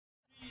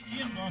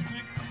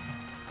Borthwick.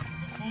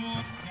 Number 4,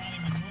 Gary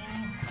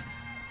Monroe.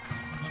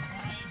 Number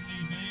 5,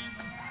 Lee Bain.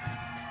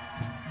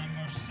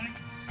 Number 6,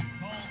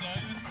 Paul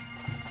Gow.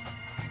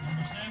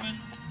 Number 7,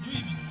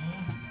 Louis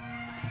Monroe.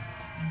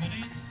 Number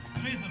 8,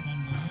 Fraser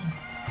Monroe.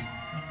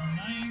 Number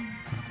 9,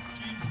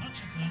 James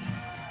Hutchison.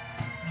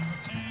 Number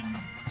 10,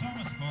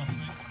 Thomas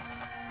Borthwick.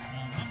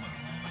 And number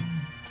 11,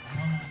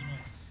 Ronald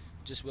Roy.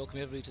 Just welcome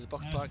everybody to the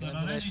Bucket Park in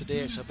Inverness today.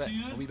 It's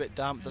a wee bit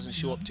damp, doesn't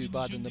show up too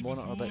bad in the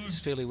monitor, but it's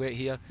fairly wet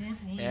here.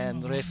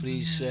 The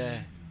referee's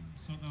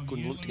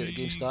going to look to get the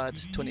game started.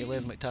 It's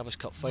 2011 MacTavish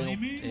Cup final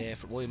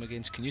for William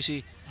against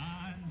Kingussie.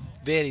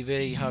 Very,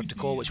 very hard to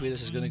call which way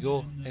this is going to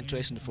go.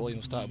 Interesting for William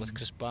will start with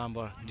Chris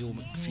Bamber, Neil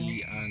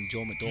McPhee and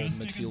John McDonald in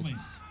midfield.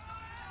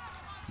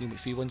 Neil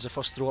McPhee wins the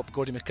first throw up,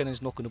 Gordy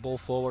McKinnon's knocking the ball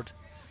forward.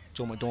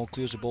 John McDonald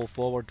clears the ball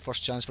forward.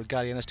 First chance for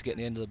Gary Innes to get in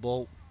the end of the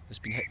ball. It's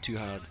been hit too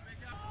hard.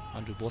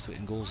 Andrew Borthwick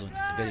in goals, a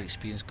very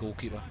experienced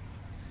goalkeeper.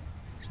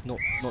 He's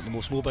not the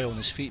most mobile on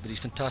his feet, but he's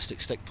a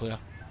fantastic stick player.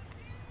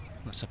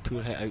 That's a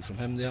poor hit out from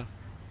him there.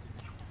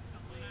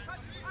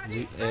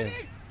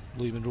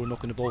 Louis Monroe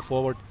knocking the ball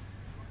forward.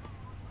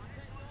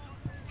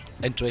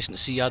 Interesting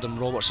to see Adam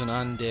Robertson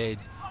and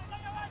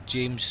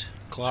James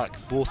Clark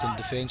both in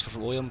defence for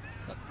William.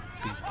 That'd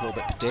be a little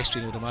bit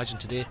pedestrian, I would imagine,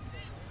 today.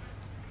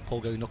 Paul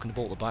Gow knocking the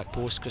ball to the back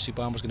post. Chrissy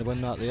Bamber's going to win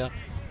that there.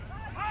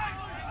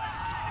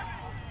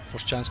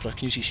 First chance for a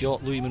Kingussie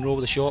shot. Louis Monroe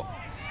with a shot.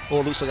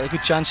 Oh, it looks like a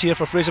good chance here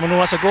for Fraser Monroe.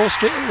 That's a goal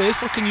straight away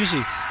for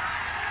Kingussie.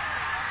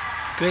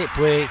 Great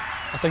play.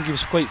 I think he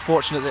was quite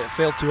fortunate that it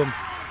fell to him.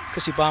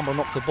 Chrissy Bamber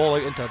knocked the ball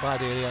out into a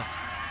bad area.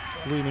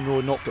 Louis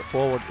Monroe knocked it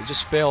forward. It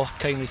just fell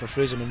kindly for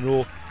Fraser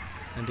Monroe,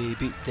 and he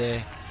beat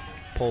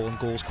Paul in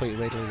goals quite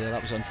readily there.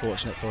 That was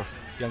unfortunate for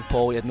young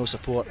Paul. He had no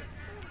support,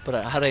 but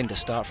a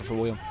horrendous start for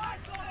William.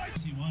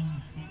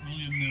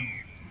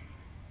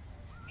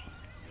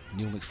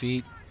 Neil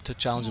McPhee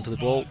challenging for the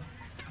ball.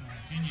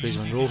 Fraser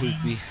Monroe,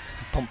 who'd be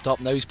pumped up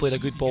now, he's played a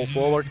good ball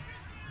forward.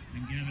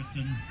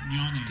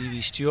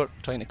 Stevie Stewart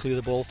trying to clear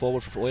the ball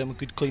forward for William. A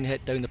good clean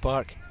hit down the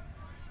park.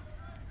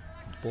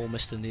 The ball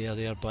missed in the air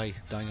there by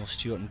Daniel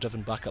Stewart and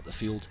driven back up the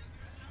field.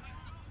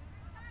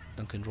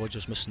 Duncan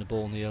Rogers missing the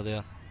ball in the air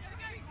there.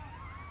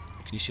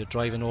 Kingussie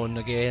driving on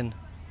again.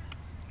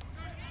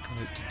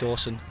 Coming out to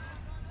Dawson.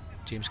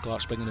 James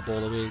Clark's bringing the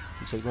ball away.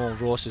 Looks like Ronald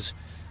Ross is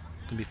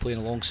going to be playing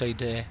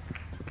alongside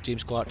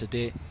James Clark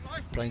today.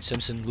 Brian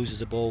Simpson loses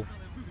the ball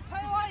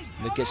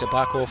and it gets it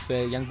back off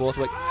young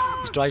Borthwick.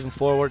 He's driving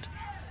forward.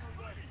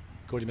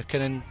 Gordy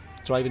McKinnon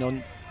driving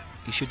on.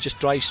 He should just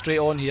drive straight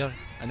on here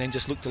and then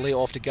just look to lay it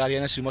off to Gary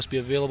Innes, who must be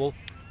available.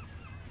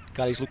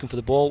 Gary's looking for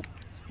the ball.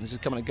 This is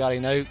coming to Gary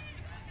now.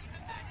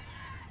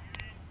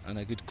 And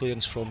a good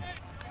clearance from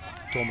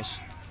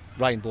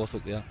Ryan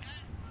Borthwick there.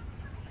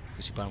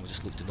 Chrissy Barn will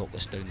just look to knock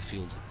this down the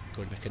field.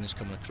 Gordy McKinnon's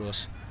coming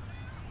across.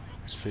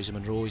 It's Fraser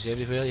Monroe, he's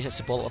everywhere. He hits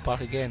the ball at the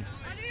park again.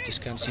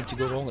 Just can't seem to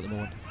go wrong at the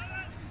moment.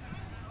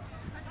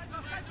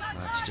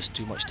 That's just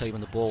too much time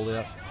on the ball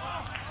there.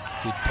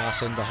 Good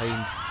pass in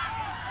behind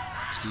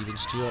Stephen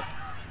Stewart.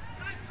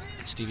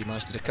 Stevie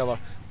managed to recover,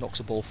 knocks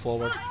the ball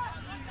forward.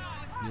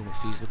 Neil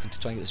McPhee's looking to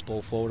try and get this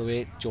ball forward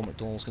away. John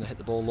McDonald's going to hit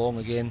the ball long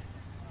again.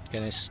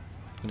 Guinness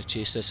going to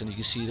chase this, and you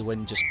can see the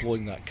wind just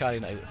blowing that,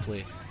 carrying it out of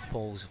play.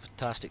 Paul's a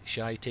fantastic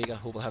shy taker.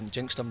 Hope I haven't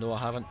jinxed him. No, I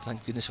haven't.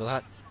 Thank goodness for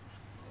that.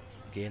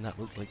 Again, that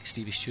looked like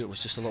Stevie Stewart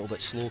was just a little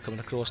bit slow coming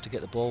across to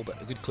get the ball,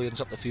 but a good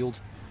clearance up the field.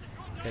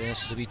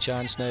 Guinness has a wee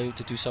chance now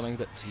to do something,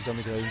 but he's on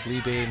the ground.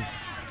 Lee Bain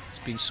has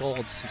been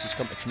solid since he's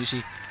come to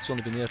Kingussie. He's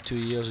only been there 2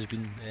 years. He's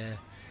been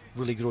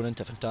really grown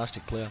into a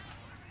fantastic player.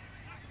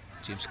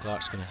 James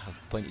Clark's going to have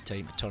plenty of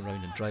time to turn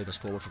around and drive us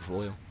forward for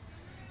William.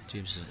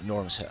 James is an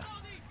enormous hitter.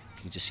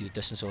 You can just see the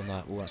distance on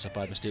that. Oh, that's a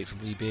bad mistake from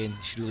Lee Bain.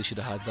 He really should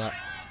have had that.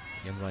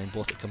 Young Ryan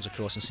Borthwick comes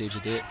across and saves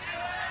the day.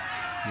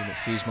 Neil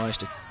McPhee's managed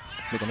to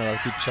make another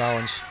good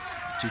challenge.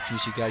 Two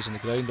Kingussie guys on the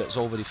ground, but it's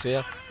all very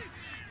fair.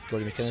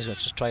 Gordy McKinnon's going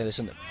to just try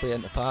this play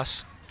into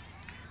pass.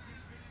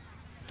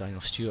 Daniel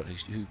Stewart,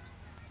 who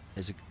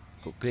has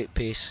got great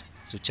pace.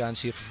 There's a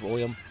chance here for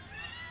William.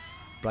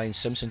 Brian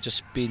Simpson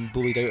just being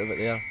bullied out of it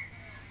there.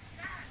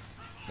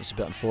 That's a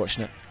bit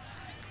unfortunate.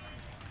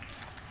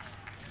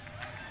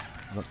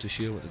 I'm not too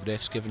sure what the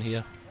ref's given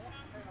here.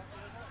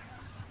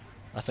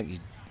 I think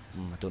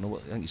I don't know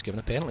what. I think he's given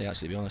a penalty,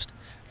 actually, to be honest.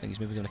 I think he's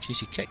maybe given a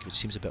Kingussie kick, which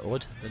seems a bit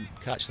odd. Didn't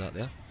catch that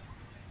there.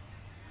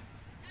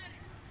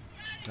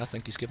 I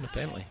think he's given a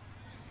penalty.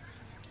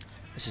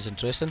 This is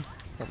interesting.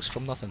 That was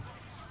from nothing.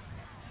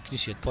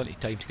 Kingussie had plenty of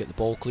time to get the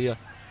ball clear.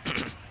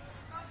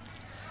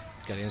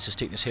 Gary Innes is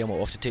taking his helmet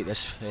off to take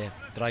this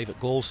drive at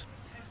goals.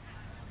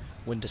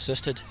 Wind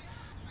assisted.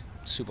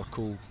 Super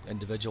cool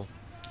individual.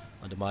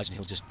 I'd imagine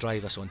he'll just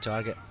drive us on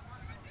target,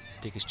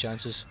 take his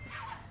chances.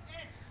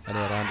 And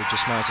there Andrew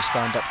just managed to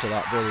stand up to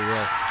that very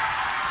well.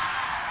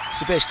 It's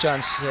the best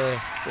chance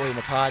William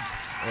have had.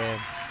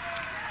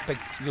 Big,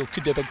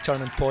 could be a big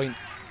turning point.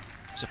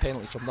 It's a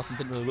penalty from nothing.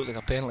 Didn't really look like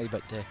a penalty,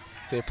 but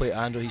fair play to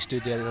Andrew. He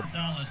stood there.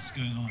 Dallas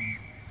going on.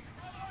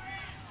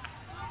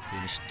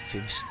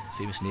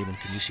 Famous name in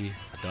Kingussie,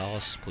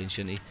 Dallas playing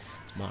shinty.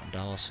 Martin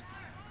Dallas.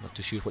 Not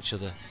too sure which of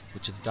the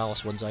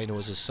Dallas ones I know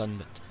is his son,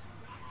 but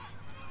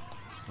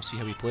we'll see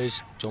how he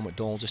plays. John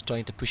McDonald just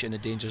trying to push it in the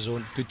danger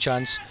zone. Good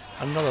chance.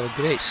 Another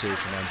great save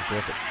from Andrew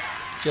Borthwick.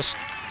 Just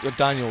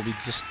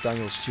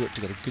Daniel Stewart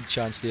to get a good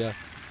chance there.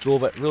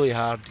 Drove it really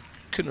hard.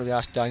 Couldn't really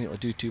ask Daniel to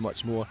do too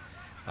much more.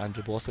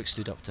 Andrew Borthwick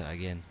stood up to it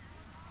again.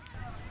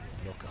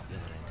 Knock it up the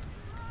other end.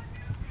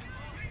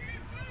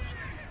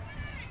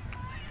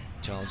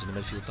 Challenge in the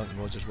midfield. Duncan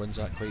Rogers wins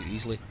that quite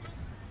easily.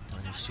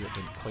 Daniel Stewart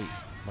didn't quite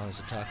manage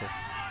the tackle.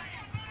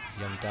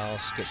 Young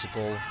Dallas gets the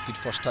ball. Good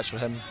first touch for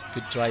him.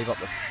 Good drive up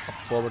the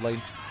forward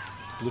line.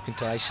 Looking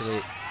to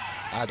isolate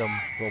Adam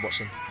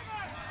Robertson.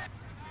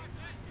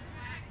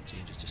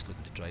 James is just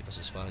looking to drive us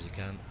as far as he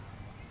can.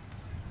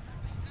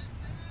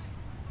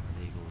 And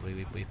there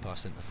you go, way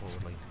past into the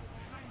forward line.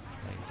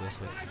 Ryan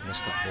Borthwick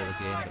missed that ball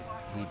again,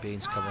 but Lee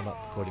Bain's covering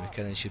up. Gordy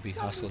McKinnon should be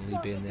hassling Lee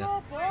Bain there.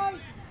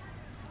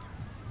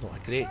 Not a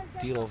great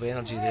deal of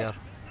energy there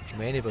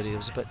from anybody. It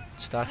was a bit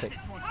static.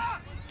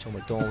 John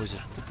McDonald is a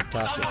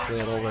fantastic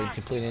player all round,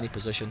 can play in any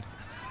position,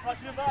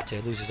 but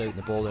loses out in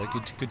the ball there.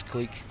 Good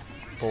clique.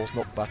 Ball's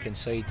knocked back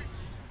inside.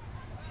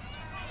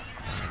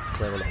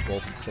 Clever little ball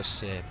from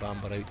Chris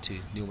Bamber out to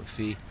Neil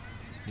McPhee.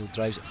 Neil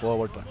drives it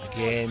forward, but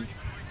again,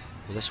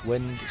 with this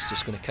wind, it's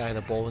just going to carry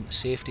the ball into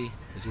safety.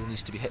 It really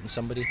needs to be hitting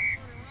somebody.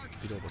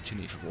 Good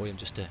opportunity for William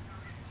just to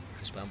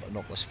Chris Bamber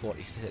knock this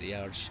 40-30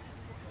 yards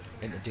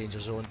into danger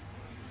zone.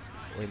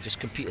 William just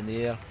compete in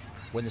the air,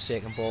 win the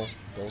second ball.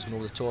 Ball's going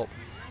over the top.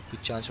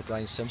 Good chance for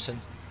Brian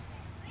Simpson.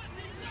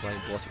 It's Ryan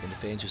Borthwick in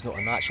defence, who's not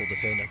a natural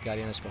defender.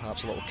 Gary Ennis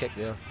perhaps a little kick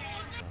there.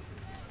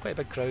 Quite a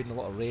big crowd and a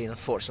lot of rain,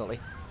 unfortunately.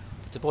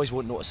 But the boys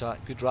won't notice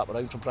that. Good wrap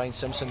around from Brian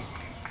Simpson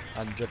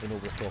and driven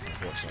over the top,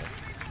 unfortunately.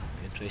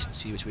 Interesting to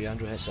see which way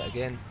Andrew hits it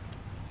again.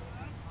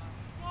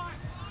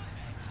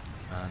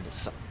 And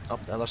it's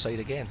up the other side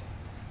again.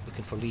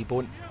 Looking for Lee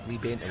Bain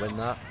to win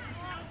that.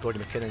 Gordy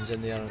McKinnon's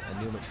in there and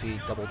Neil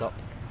McPhee doubled up.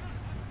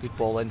 Good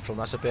ball in from,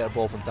 that's a better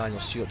ball from Daniel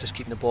Stewart, just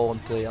keeping the ball in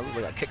play. It looked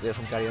like a kick there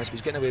from Gary Ennis, but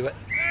he's getting away with it.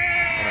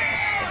 And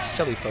it's a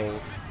silly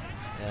foul.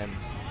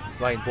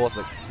 Ryan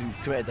Borthwick, who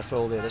committed the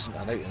foul there, isn't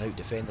an out-and-out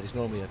defender. He's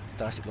normally a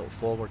fantastic little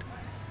forward.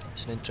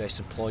 It's an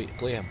interesting ploy to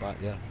play him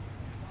back there.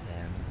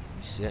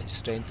 His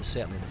strength is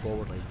certainly in the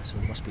forward line, so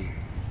there must be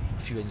a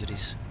few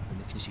injuries in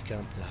the Kingussie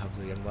camp to have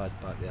the young lad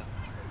back there.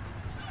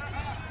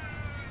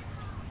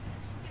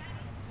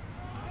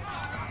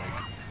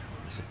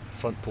 It's a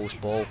front post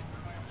ball.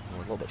 A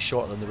little bit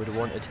shorter than they would have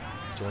wanted.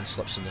 John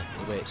slips on the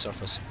wet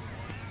surface.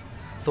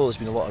 Although there's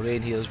been a lot of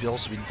rain here, there's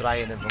also been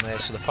drying in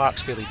Inverness, so the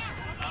park's fairly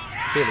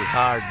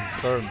hard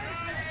and firm.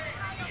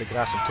 With the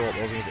grass on top,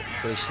 also make it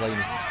very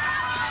slimy.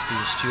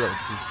 Stephen Stewart,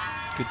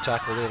 good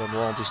tackle there on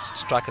Ronald, he's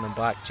tracking him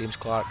back. James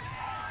Clark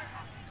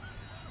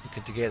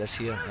looking to get this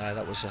here.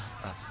 That was a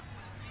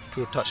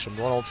poor touch from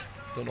Ronald.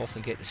 Don't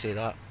often get to say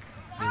that.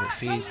 Neil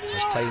McPhee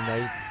has time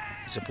now.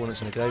 His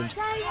opponent's on the ground.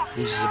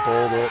 Loses the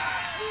ball though.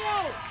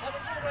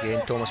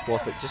 Again, Thomas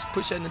Borthwick just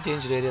puts it in the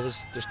danger area.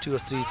 There's 2 or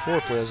 3,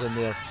 4 players in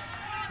there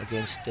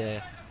against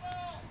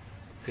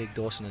Craig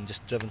Dawson and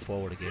just driven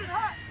forward again.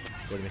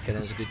 Gordy McKinnon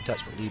has a good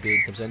touch, but Lee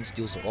Bain comes in,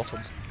 steals it off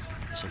him.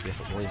 This will be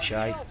for William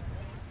Shy.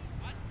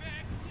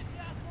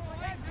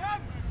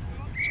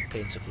 It's a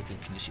pensive looking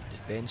Kingussie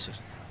defence. I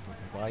don't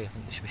know why. I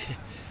think they should be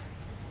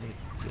really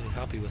fairly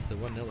happy with the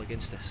 1-0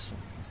 against this.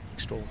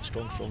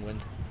 Strong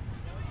wind.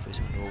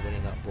 Fraser Monroe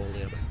winning that ball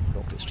there, but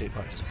knocked it straight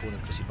back to his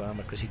opponent, Chrissy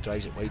Bamber. Chrissy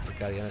drives it wide for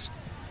Gary Ennis.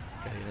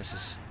 Gary Ennis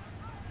is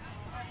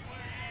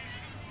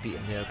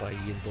beaten there by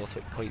Ian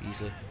Borthwick quite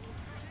easily.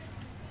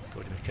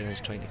 Gordy McKinnon's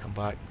trying to come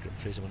back, get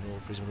Fraser Monroe.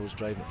 Fraser Monroe's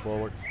driving it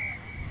forward.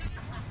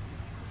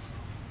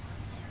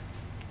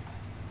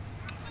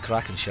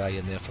 Cracking Shy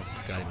in there for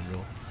Gary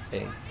Monroe.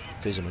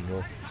 Fraser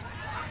Monroe.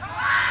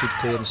 Good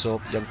clearance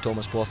of young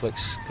Thomas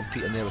Borthwick's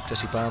competing there with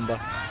Chrissy Bamber.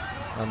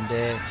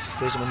 And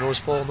Fraser Monroe's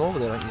fallen over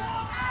there. I think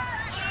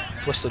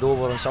he's twisted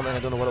over on something, I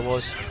don't know what it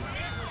was.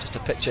 Just a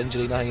pitch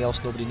injury, nothing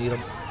else, nobody near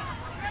him.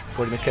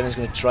 Gordy McKinnon's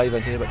going to drive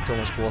in here, but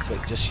Thomas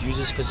Borthwick just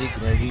uses physique.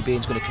 And Lee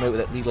Bain's going to come out with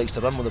it. Lee likes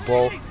to run with the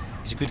ball.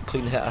 He's a good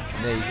clean hitter,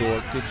 and there you go,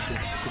 a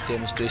good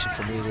demonstration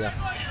from Lee there.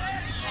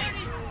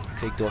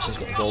 Craig Dawson's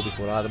got the ball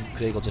before Adam.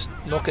 Craig will just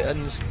knock it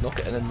in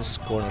this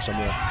corner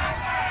somewhere.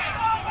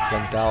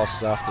 Young Dallas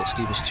is after it.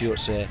 Stephen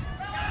Stewart's he's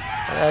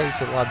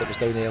the lad that was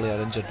down earlier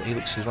injured, but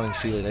he's running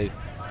freely now.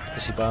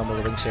 Chrissy Bamber,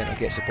 the wing centre,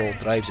 gets the ball,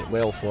 drives it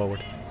well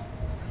forward.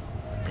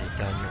 And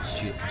Daniel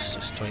Stewart is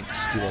just trying to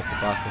steal off the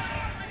back of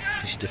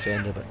Kingussie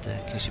defender, but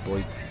Kingussie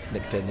boy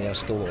nicked in there,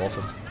 stole it off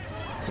him.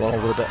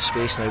 Ronald with a bit of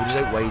space now, he's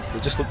out wide.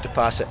 He'll just look to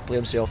pass it, play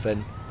himself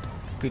in.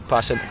 Good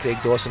pass into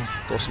Craig Dawson.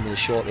 Dawson with a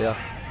shot there,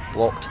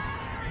 blocked.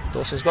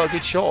 Dawson's got a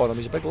good shot on him,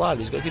 he's a big lad,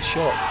 he's got a good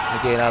shot. And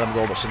again, Adam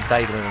Robertson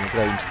diving in on the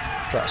ground,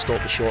 trying to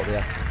stop the shot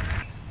there.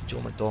 It's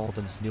John McDonald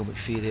and Neil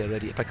McPhee there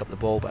ready to pick up the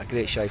ball, but a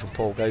great shy from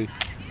Paul Gow. And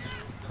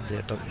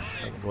there,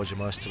 Duncan Roger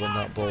managed to win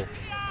that ball.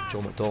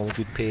 John McDonald,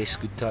 good pace,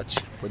 good touch,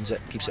 wins it,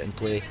 keeps it in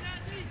play.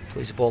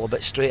 Plays the ball a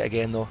bit straight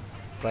again though.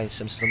 Brian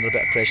Simpson's under a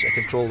bit of pressure to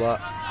control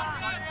that.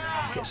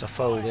 Gets a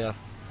foul there.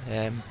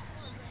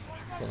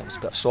 Thought that was a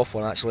bit of a soft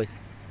one actually.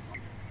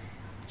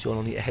 John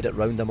will need to hit it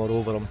round him or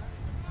over him.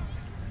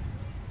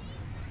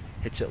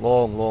 Hits it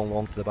long, long,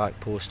 long to the back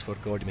post for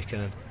Gordy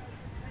McKinnon.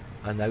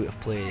 And out of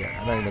play.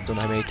 I don't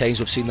know how many times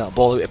we've seen that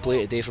ball out of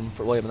play today from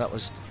Fort William, and that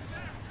was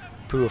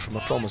poor from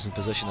a promising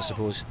position, I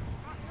suppose.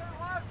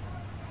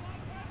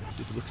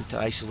 They'll be looking to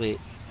isolate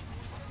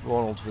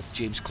Ronald with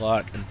James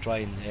Clark and try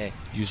and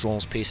use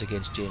Ronald's pace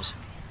against James.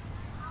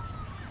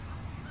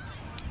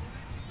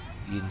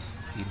 Ian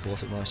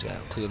Bothwick managed to get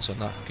a clearance on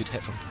that. Good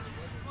hit from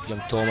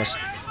young Thomas.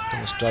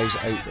 Thomas drives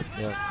it out,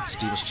 but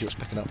Stephen Stewart's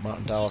picking up.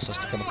 Martin Dallas has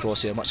to come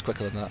across here much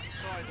quicker than that.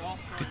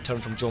 Good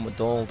turn from John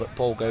McDonald, but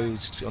Paul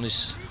Gow's on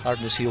his hard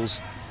on his heels.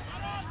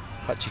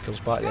 Hutchie comes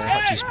back there.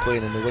 Hutchie's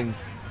playing in the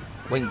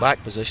wing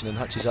back position, and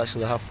Hutchie's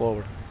actually the half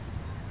forward.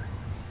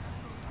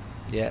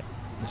 Yeah,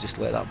 just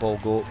let that ball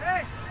go.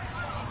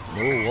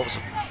 No, what was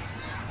it?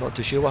 Not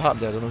too sure what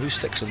happened there. I don't know whose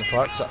stick's in the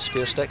park. Is that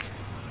spare stick?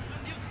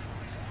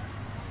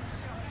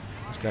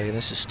 It's Gary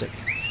Innes' stick.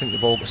 I think the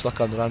ball got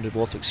stuck under Andrew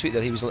Bothwick's feet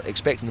there. He was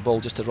expecting the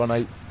ball just to run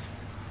out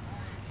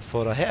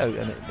for a hit out,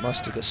 and it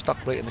must have got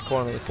stuck right in the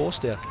corner of the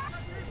post there.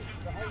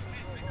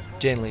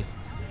 Generally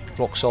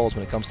rock solid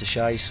when it comes to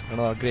shies.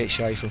 Another great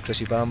shy from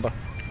Chrissy Bamber.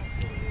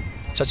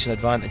 Such an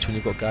advantage when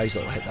you've got guys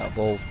that will hit that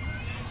ball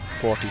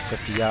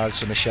 40-50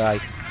 yards on a shy.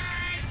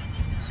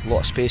 A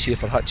lot of space here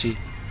for Hutchie.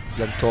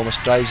 Young Thomas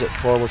drives it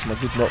forward from a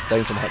good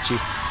knockdown from Hutchie.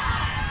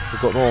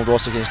 We've got Ronald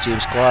Ross against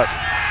James Clark.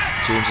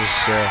 James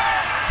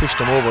has pushed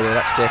him over there.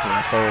 That's definitely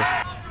a foul.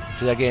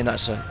 But again,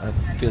 that's a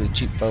fairly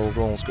cheap foul.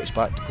 Ronald's got his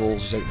back to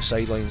goals. He's out on the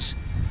sidelines.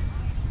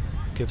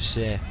 Gives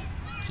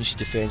Kingussie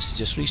defence to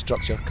just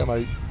restructure, come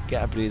out,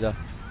 get a breather,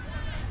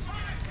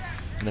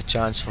 and a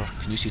chance for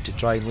Kingussie to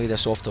try and lay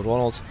this off to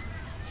Ronald.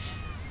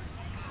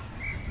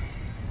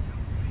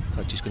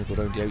 Hutchie's going to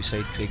go round the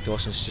outside. Craig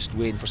Dawson's just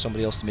waiting for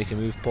somebody else to make a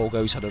move. Paul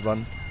Gow's had a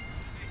run.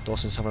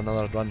 Dawson's having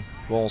another run.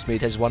 Ronald's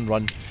made his one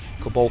run.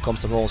 Ball comes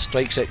to Ronald,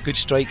 strikes it, good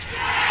strike,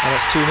 and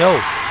it's 2-0.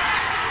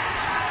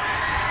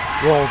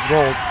 Ronald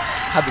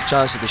had the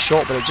chance of the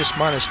shot, but it just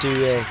managed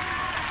to,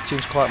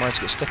 James Clark managed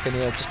to get stuck in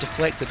there, just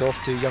deflected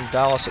off to young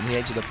Dallas on the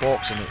edge of the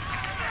box, and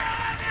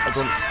I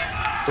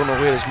don't know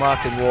where his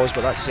marking was,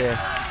 but that's,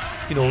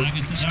 you know,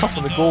 it's tough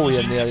on the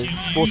goalie in there.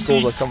 Both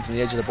goals are coming from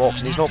the edge of the box,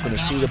 and he's not going to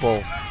see the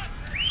ball.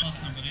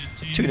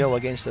 2-0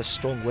 against this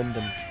strong wind,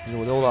 and you know,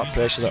 with all that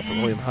pressure that Fort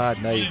William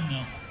had now,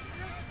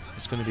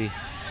 it's going to be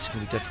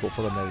difficult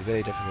for them now,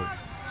 very difficult.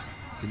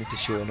 They need to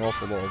show an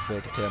awful lot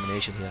of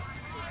determination here.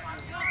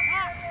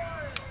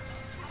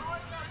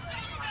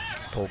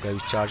 Paul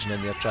Gow's charging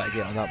in there, trying to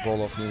get on that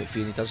ball off Neil McPhee,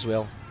 and he does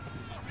well.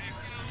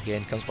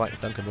 Again, comes back to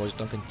Duncan Royce.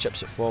 Duncan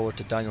chips it forward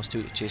to Daniel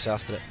Stewart to chase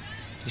after it.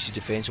 Kingussie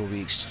defence will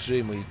be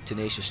extremely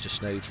tenacious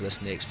just now for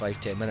this next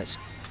 5-10 minutes.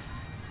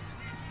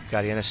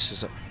 Gary Innes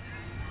is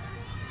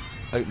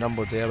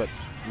outnumbered there, but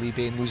Lee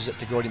Bain loses it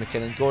to Gordy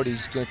McKinnon.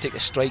 Gordy's going to take a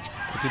strike,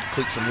 a good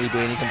click from Lee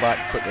Bain. He come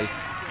back quickly.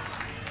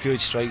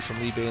 Good strike from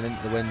Lee Bain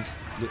into the wind.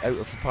 Out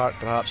of the park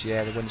perhaps,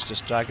 yeah, the wind's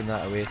just dragging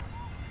that away.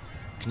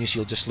 Kingussie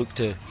will just look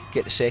to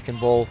get the second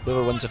ball.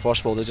 Whoever wins the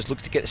first ball, they'll just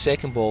look to get the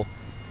second ball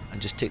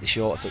and just take the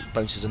shot if it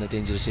bounces in a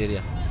dangerous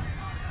area.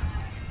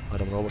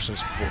 Adam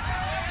Robertson's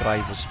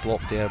drive was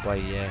blocked there by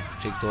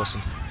Craig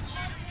Dawson.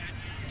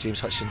 James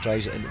Hutchison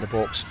drives it into the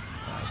box.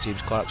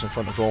 James Clark's in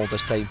front of Ronald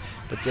this time,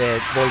 but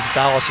Lloyd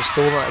Dallas has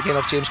stolen it again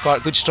off James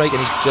Clark. Good strike, and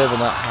he's driven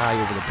that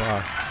high over the bar.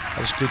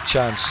 That was a good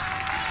chance.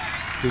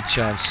 Good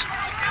chance.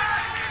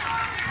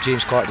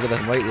 James Clark did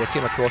everything right there.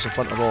 Came across in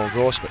front of Ronald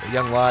Ross, but the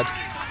young lad,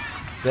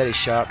 very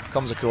sharp,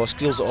 comes across,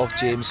 steals it off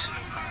James.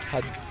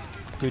 Had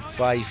a good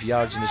 5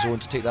 yards in his own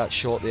to take that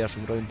shot there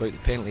from round about the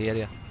penalty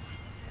area.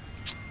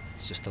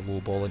 It's just a low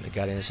ball into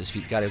Gary Innes'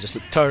 feet. Gary will just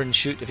look, turn,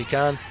 shoot if he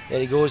can. There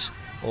he goes.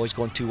 Oh, he's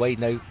gone too wide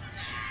now.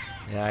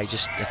 Yeah, I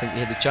think he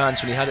had the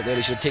chance when he had it there.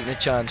 He should have taken the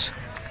chance.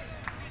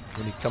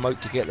 When he come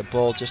out to get the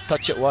ball, just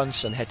touch it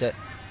once and hit it.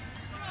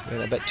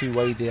 Went a bit too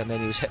wide there, and then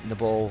he was hitting the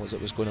ball as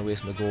it was going away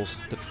from the goals.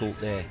 Difficult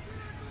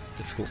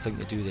thing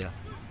to do there.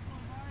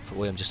 For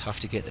William just have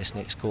to get this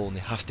next goal, and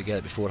they have to get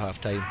it before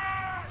half time.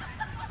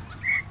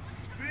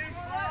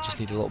 Just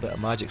need a little bit of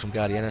magic from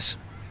Gary Innes.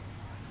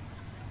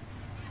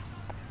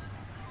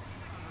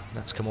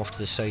 That's come off to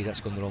the side.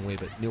 That's gone the wrong way,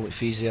 but Neil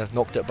McPhee's there,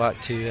 knocked it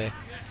back to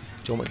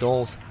John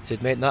McDonald. If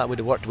they'd meant that, it would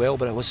have worked well,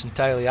 but it was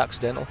entirely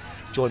accidental.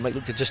 John might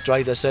look to just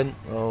drive this in.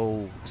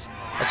 Oh,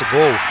 that's a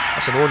goal.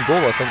 That's an own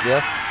goal, I think,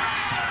 there.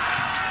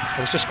 I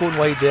was just going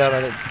wide there,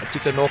 and it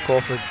took a knock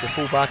off the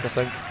full back, I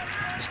think.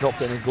 Just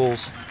knocked it in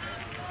goals.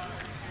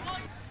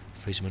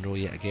 Fraser Monroe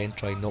yet again,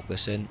 try and knock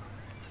this in.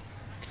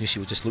 Kingussie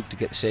will just look to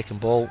get the second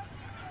ball.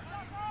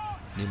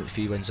 Neil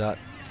McPhee wins that.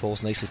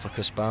 Falls nicely for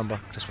Chris Bamber.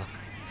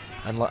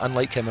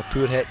 Unlike him, a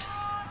poor hit.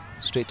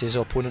 Straight to his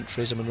opponent,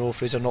 Fraser Monroe.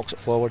 Fraser knocks it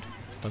forward.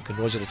 Duncan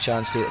Royce had a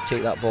chance there to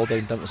take that ball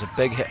down. Duncan's a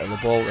big hit of the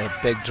ball and a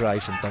big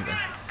drive from Duncan.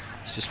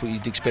 It's just what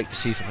you'd expect to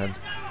see from him.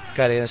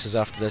 Gary Innes is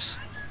after this,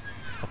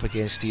 up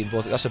against Ian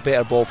Bothwick. That's a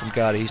better ball from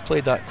Gary. He's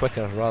played that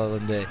quicker rather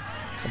than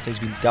sometimes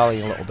been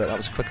dallying a little bit. That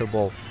was a quicker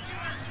ball.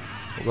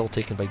 But well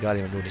taken by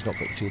Gary Monroe. He's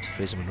knocked out the field to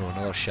Fraser Monroe.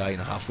 Another shy in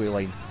the halfway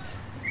line.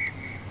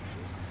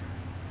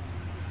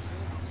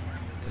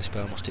 The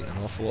Spermer's taking an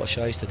awful lot of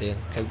shies today.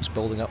 The count's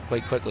building up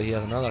quite quickly here.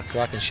 Another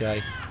cracking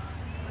shy.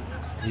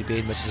 Lee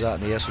Bain misses that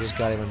in the air, so does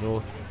Gary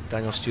Monroe.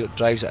 Daniel Stewart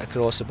drives it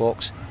across the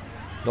box.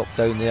 Knocked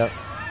down there.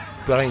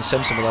 Brian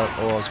Simpson with that.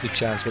 Oh, it's a good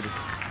chance, but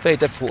very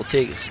difficult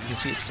to take. You can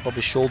see it's above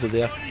his shoulder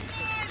there.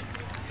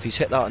 If he's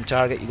hit that on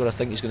target, you've got to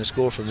think he's going to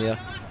score from there.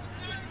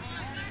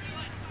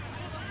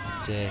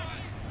 But, he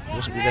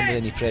wasn't really under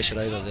any pressure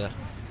either there.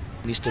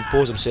 He needs to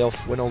impose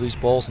himself, win all these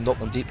balls and knock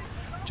them deep.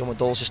 John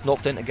McDonald's just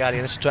knocked into Gary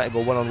and is trying to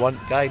go one-on-one.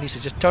 Gary needs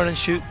to just turn and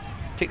shoot,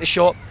 take the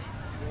shot.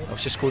 I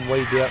was just going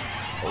wide there.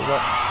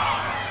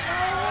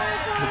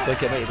 Looked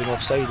like it might have been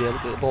offside there.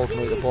 Look at the ball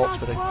coming out of the box,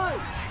 but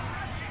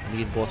and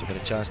Ian Bothwick had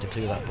a chance to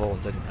clear that ball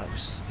and didn't. That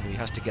was, he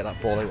has to get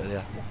that ball out of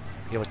there.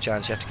 You have a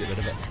chance, you have to get rid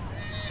of it.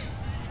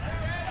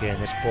 Again,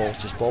 this ball's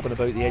just bobbing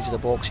about the edge of the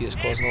box here. It's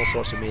causing all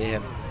sorts of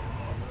mayhem.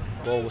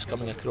 Ball was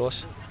coming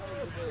across.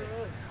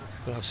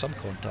 Going to have some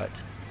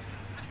contact.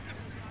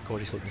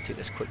 Gordy's looking to take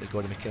this quickly,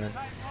 Gordy McKinnon.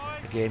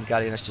 Again,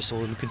 Gary Innes just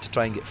looking to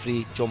try and get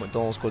free. John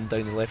McDonald's going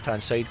down the left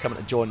hand side, coming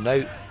to John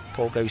now.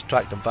 Paul Gow's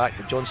tracked him back,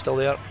 but John's still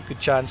there. Good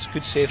chance,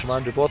 good save from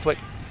Andrew Bothwick.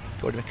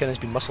 Gordy McKinnon's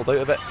been muscled out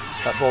of it.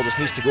 That ball just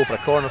needs to go for a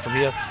corner from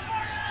here.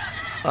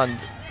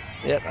 And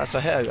yeah, that's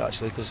a hit out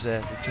actually, because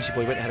the Kingussie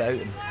boy went to hit it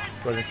out and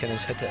Gordy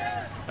McKinnon's hit it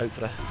out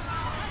for a.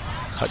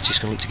 Hutchie's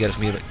going to look to get it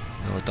from here, but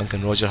no,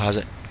 Duncan Roger has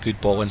it.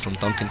 Good ball in from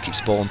Duncan, keeps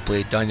the ball in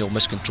play. Daniel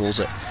miscontrols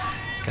it.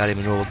 Gary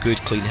Monroe, a good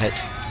clean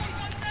hit.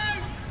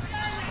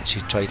 She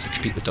tried to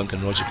compete with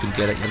Duncan Roger, couldn't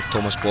get it. Young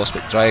Thomas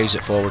Boswick drives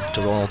it forward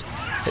to Ronald.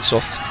 Hits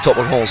off the top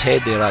of Ronald's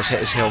head there, that's hit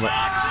his helmet.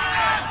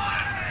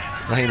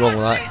 Nothing wrong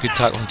with that. Good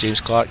tackle from James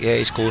Clark. Yeah,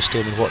 he's close to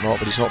him and whatnot,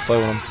 but he's not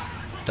fouling him.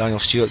 Daniel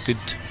Stewart, good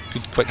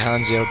quick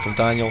hands there from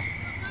Daniel.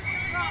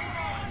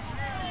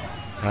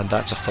 And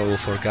that's a foul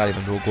for Gary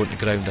Monroe going to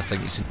ground. I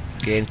think he's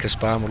again. Chris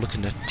Bam, we're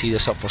looking to tee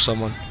this up for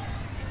someone.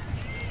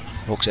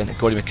 Knocks it into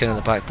Gordy McKinnon in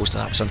the back post.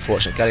 That was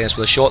unfortunate. Gary Innes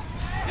with a shot.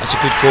 That's a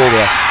good goal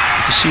there.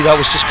 You can see that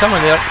was just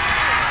coming there.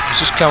 It was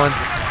just coming.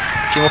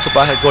 Came off the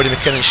back of Gordy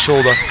McKinnon's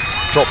shoulder.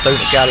 Dropped down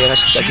to Gary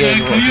Innes.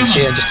 Again, what I've been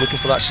saying, just looking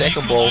for that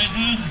second ball.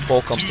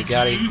 Ball comes to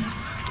Gary.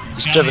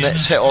 He's driven it.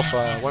 It's hit off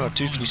one or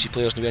two Kingussie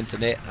players and went to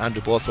the net.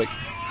 Andrew Bothwick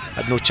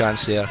had no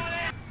chance there.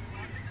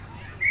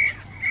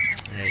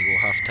 There you go,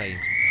 half time.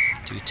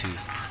 2-2.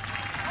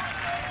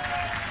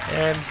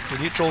 The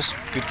neutrals,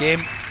 good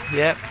game.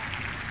 Yeah.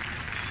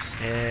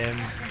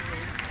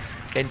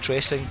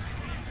 Interesting.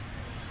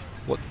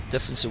 What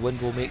difference the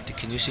wind will make to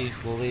Kingussie?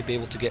 Will they be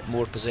able to get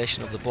more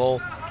possession of the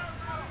ball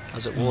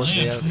as it was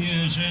there?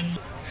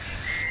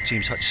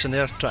 James Hutchison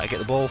there trying to get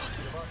the ball,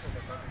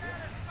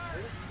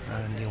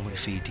 and Neil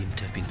McPhee deemed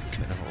to have been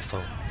committing a little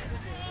foul.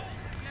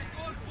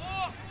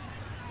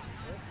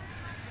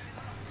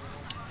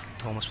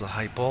 Thomas with a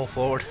high ball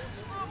forward.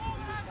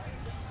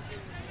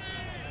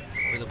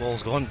 Where the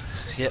ball's gone?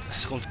 Yep,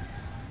 it's gone.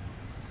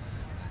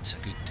 That's a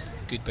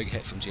good big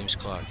hit from James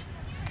Clark.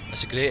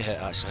 That's a great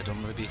hit actually. I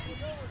don't maybe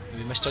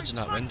misjudging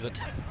that wind, but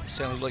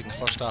certainly like in the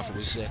first half it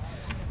was a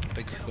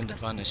big wind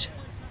advantage.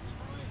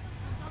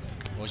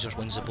 Rogers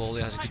wins the ball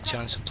there, has a good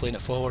chance of playing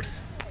it forward.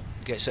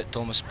 Gets it,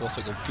 Thomas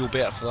Bothwick will feel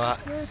better for that.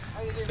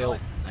 Felt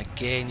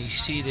again, you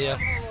see there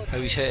how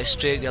he's hit it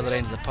straight at the other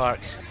end of the park.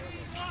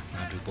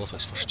 Andrew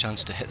Bothwick's first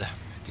chance to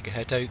get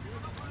hit out.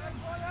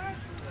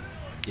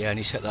 Yeah, and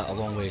he's hit that a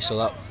long way, so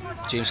that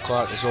James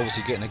Clark is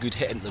obviously getting a good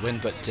hit into the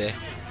wind, but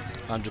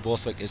Andrew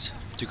Bothwick he's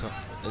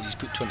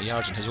put 20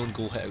 yards on his own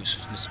goal hit outs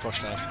in this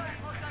first half.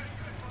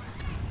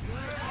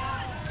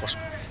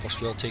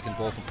 First well taken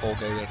ball from Paul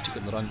Gow there, took it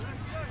in the run.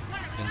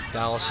 And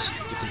Dallas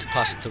looking to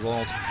pass it to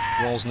Ronald.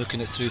 Ronald's looking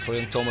it through for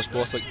young Thomas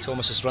Bothwick.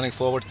 Thomas is running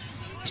forward.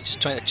 He's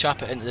just trying to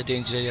chap it into the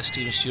danger area.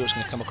 Stephen Stewart's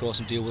going to come across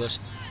and deal with this.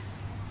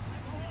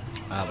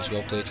 That was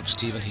well played from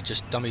Stephen. He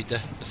just dummied the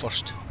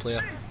first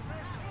player.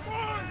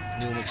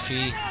 Neil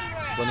McPhee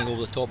running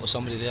over the top of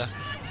somebody there.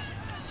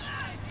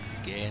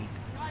 Again,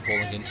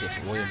 falling into it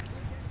for William.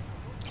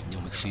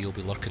 Neil McPhee will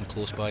be lurking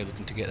close by,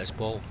 looking to get this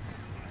ball.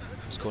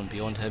 It's gone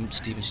beyond him.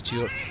 Stephen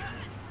Stewart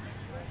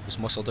was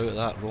muscled out of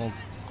that. Ronald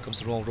comes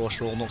to Ronald Ross.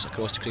 Ronald knocks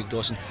across to Craig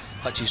Dawson.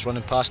 Hutchie's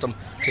running past him.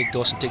 Craig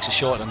Dawson takes a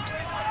shot, and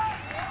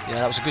yeah,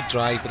 that was a good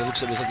drive, but it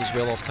looks like it was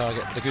well off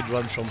target. But a good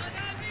run from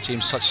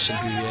James Hutchison,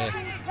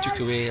 who took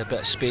away a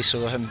bit of space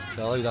for him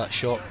to allow that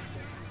shot.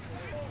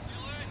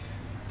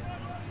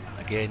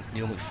 Again,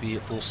 Neil McPhee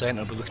at full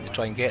centre, but looking to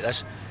try and get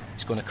this.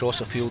 He's going across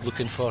the field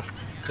looking for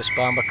Chris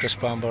Bamber. Chris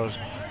Bamber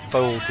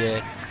fouled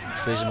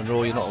Fraser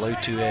Monroe. You're not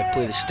allowed to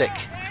play the stick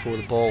before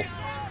the ball,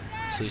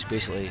 so he's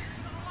basically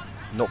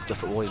knocked the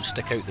Fort Williams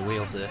stick out the way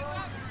of the.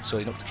 So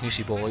he knocked the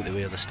Kingussie ball out the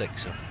way of the stick,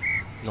 so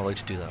not allowed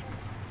to do that.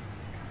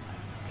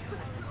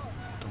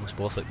 Thomas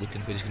Bothwick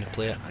looking where he's going to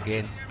play it.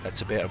 Again,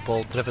 that's a better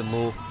ball, driven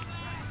low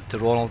to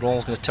Ronald.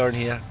 Ronald's going to turn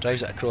here,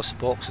 drives it across the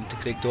box into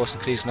Craig Dawson.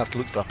 Craig's going to have to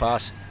look for a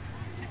pass.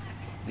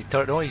 He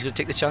turned on, he's going to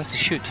take the chance to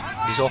shoot.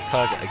 He's off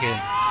target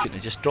again. Going to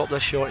just drop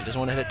this short, he doesn't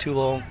want to hit it too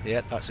long. Yeah,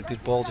 that's a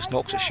good ball, just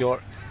knocks it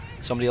short.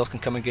 Somebody else can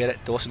come and get it.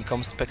 Dawson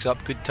comes, picks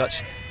up, good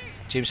touch.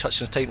 James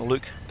Hutchison's time to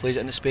look, plays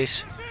it into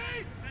space.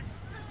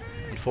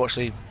 And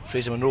Unfortunately,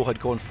 Fraser Monroe had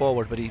gone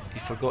forward, but he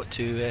forgot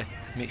to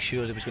make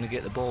sure he was going to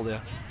get the ball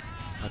there.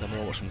 Adam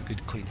Robertson, a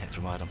good clean hit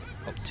from Adam,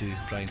 up to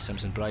Brian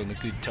Simpson. Brian, a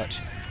good touch,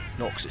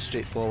 knocks it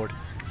straight forward.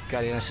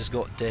 Gary Ennis has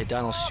got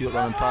Daniel Stewart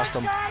running past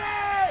him.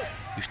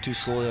 He was too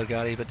slow there,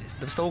 Gary, but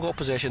they've still got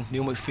possession.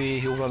 Neil McPhee,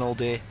 he'll run all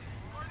day.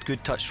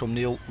 Good touch from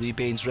Neil. Lee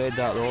Baines read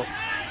that though.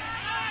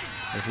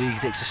 As Lee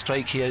takes a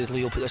strike here,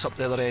 Lee will put this up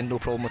the other end, no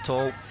problem at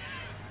all.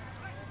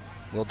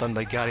 Well done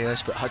by Gary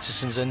Ennis, but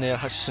Hutchison's in there.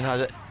 Hutchison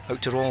has it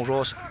out to Ronald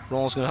Ross.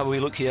 Ronald's going to have a wee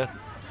look here,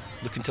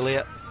 looking to lay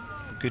it.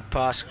 Good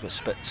pass, but it's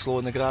a bit slow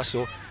in the grass,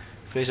 so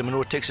Fraser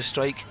Monroe takes a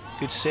strike.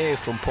 Good save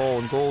from Paul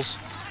and goals.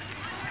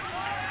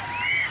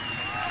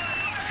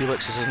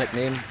 Felix is his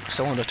nickname,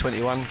 still under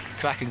 21,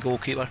 cracking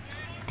goalkeeper,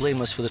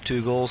 blameless for the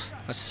 2 goals.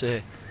 That's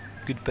a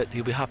good bit,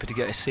 he'll be happy to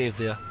get a save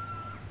there.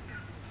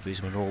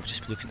 Fraser Monroe will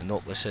just be looking to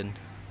knock this in.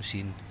 We've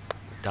seen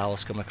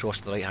Dallas coming across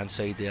to the right hand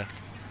side there.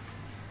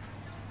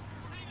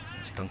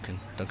 It's Duncan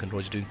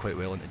Rogers doing quite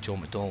well into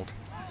John McDonald.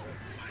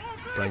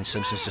 Brian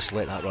Simpson's just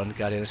let that run.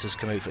 Gary Ennis has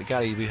come out for it.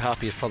 Gary will be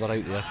happy further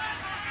out there.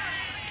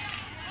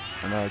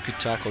 And a good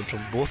tackling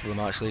from both of them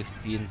actually.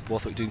 Ian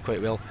Bothwick doing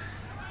quite well.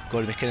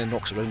 Gordon McKinnon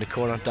knocks it around the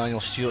corner. Daniel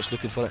Stewart's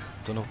looking for it.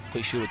 Don't know,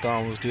 quite sure what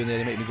Daniel was doing there.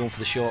 He might be going for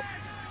the shot,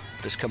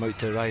 but it's come out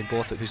to Ryan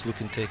Bothwick, who's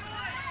looking to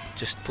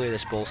just play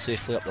this ball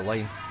safely up the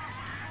line.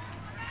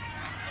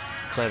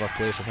 Clever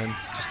play from him,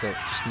 just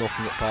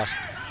knocking it past.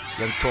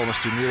 Young Thomas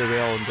doing really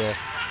well, and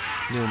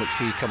Neil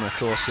McPhee coming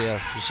across there.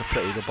 It was a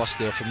pretty robust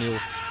there from Neil.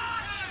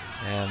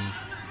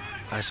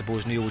 I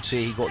suppose Neil would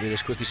say he got there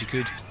as quick as he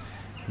could.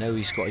 Now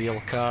he's got a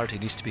yellow card. He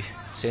needs to be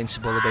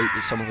sensible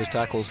about some of his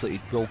tackles that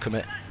he will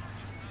commit,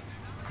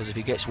 because if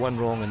he gets one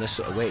wrong in this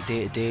sort of wet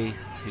day to day,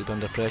 he'll be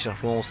under pressure.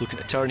 Ronald's looking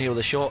to turn here with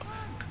a shot.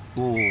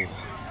 Oh,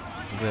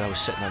 from where I was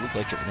sitting, it looked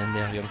like it went in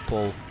there. Young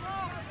Paul,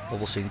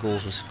 obviously in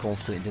goals, was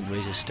confident he didn't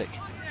raise his stick.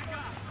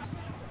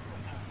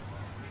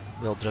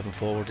 Well driven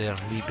forward there.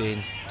 Lee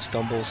Bain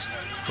stumbles.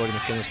 Gordy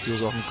McKinnon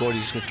steals off him.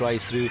 Gordy's just going to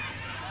drive through.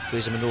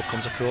 Fraser Monroe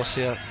comes across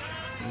there.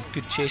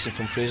 Good chasing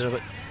from Fraser,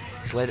 but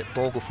he's let it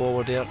ball go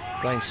forward there.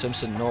 Brian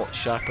Simpson not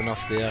sharp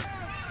enough there.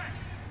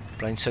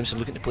 Brian Simpson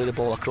looking to play the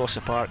ball across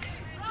the park.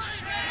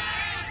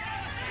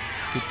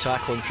 Good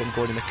tackling from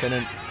Gordy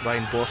McKinnon.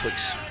 Ryan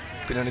Bothwick's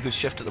been in a good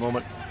shift at the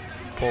moment.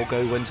 Paul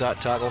Gow wins that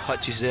tackle.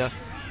 Hutchie's there.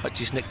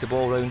 Hutchie's nicked the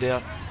ball round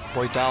there.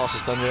 Boyd Dallas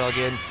has done well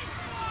again.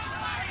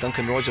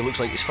 Duncan Roger looks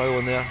like he's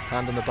fouling there.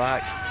 Hand on the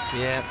back.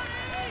 Yeah.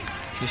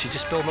 Kingussie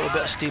just building up a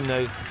bit of steam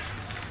now.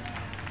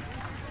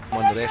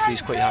 The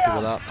referee's quite happy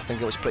with that. I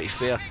think it was pretty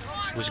fair.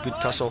 It was a good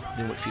tussle.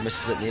 Neil McPhee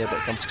misses it in the air, but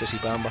it comes to Chrissy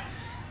Bamber.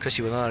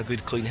 Chrissy with another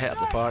good clean hit up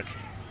the park.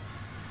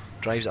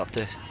 Drives it up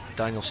to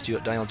Daniel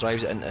Stewart. Daniel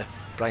drives it into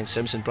Brian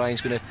Simpson.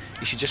 Brian's going to,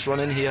 he should just run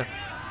in here.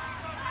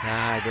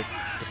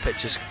 The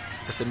pitch is,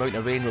 with the amount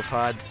of rain we've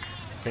had,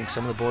 I think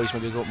some of the boys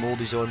maybe got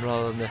mouldies on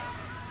rather than the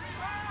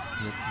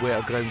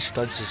wetter ground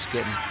studs is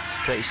getting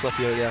pretty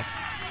slippy out there.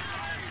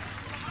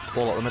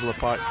 Ball at the middle of the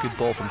park, good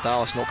ball from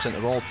Dallas, knocks into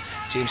Ronald.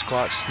 James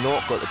Clark's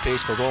not got the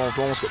pace for Ronald.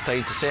 Ronald's got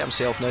time to set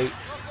himself now.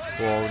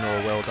 Oh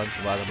no, well done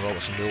from Adam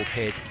Robertson, the old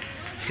head.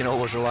 You can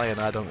always rely on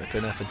Adam to put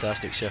in a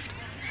fantastic shift.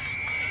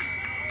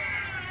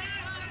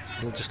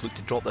 He'll just look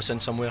to drop this in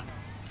somewhere.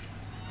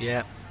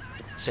 Yeah,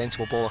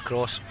 sensible ball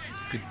across.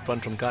 Good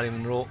run from Gary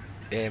Monroe,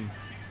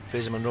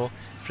 Fraser Monroe.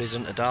 Fraser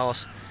into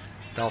Dallas.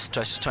 Dallas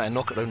tries to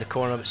knock it around the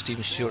corner, but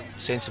Stephen Stewart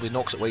sensibly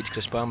knocks it wide to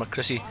Chris Bamber.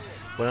 Chrissy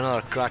with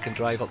another cracking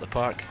drive up the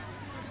park.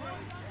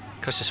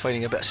 Chris is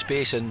finding a bit of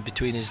space in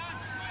between his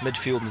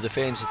midfield and the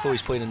defence. Although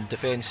he's playing in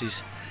defence,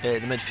 the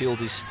midfield,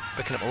 he's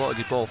picking up a lot of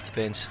good ball off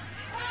defence.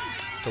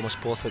 Thomas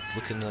Bothwick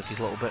looking like he's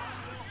a little bit,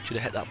 should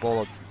have hit that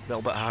ball a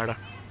little bit harder.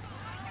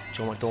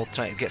 John McDonald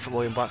trying to get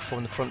William back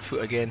from the front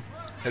foot again.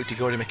 Out to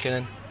Gordy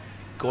McKinnon.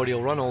 Gordy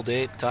will run all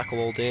day, tackle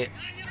all day.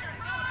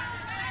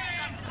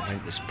 I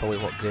think that's probably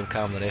what Graham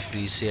Cam, the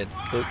referee, is saying.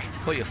 Look,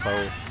 got your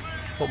foul.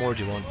 What more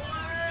do you want?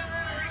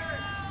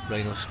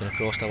 Rhino's going to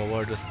cross to have a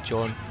word with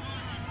John.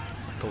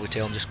 Probably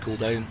tell him just cool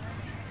down.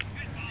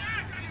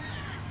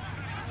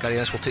 Gary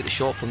Ennis will take the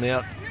shot from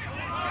there.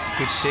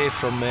 Good save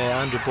from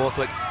Andrew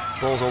Bothwick.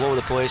 Ball's all over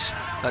the place.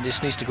 That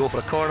just needs to go for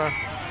a corner.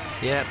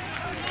 Yeah.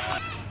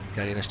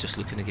 Gary Ennis just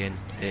looking again.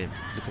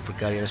 Looking for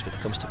Gary Ennis, but it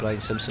comes to Brian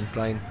Simpson.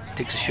 Brian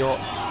takes a shot.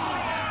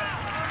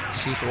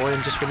 See for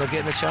William, just when they're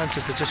getting the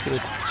chances, they're just going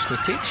to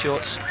take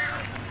shots.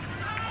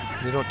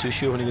 They're not too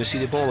sure when they're going to see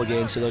the ball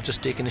again, so they're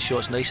just taking the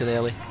shots nice and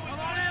early.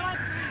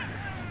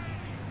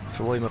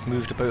 For William, have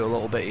moved about a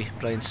little bit.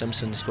 Brian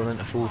Simpson's gone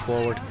into full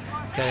forward.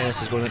 Gary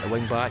Ennis is going into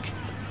wing back.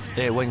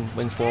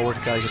 Wing forward.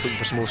 Gary's just looking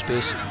for some more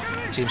space.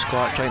 James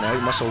Clark trying to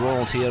outmuscle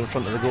Ronald here in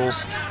front of the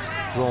goals.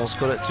 Ronald's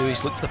got it through.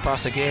 He's looked for the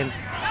pass again.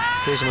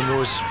 Fraser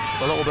Monroe's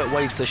a little bit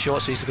wide for the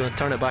shot, so he's going to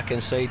turn it back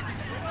inside.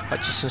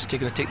 Hutchison's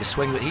going to take the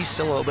swing, but he's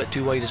still a little bit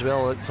too wide as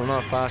well for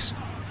another pass.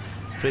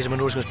 Fraser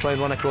Monroe's going to try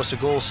and run across the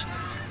goals.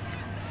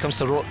 Comes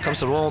to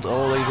Ronald.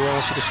 Oh,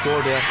 Ronald should have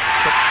scored there.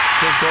 But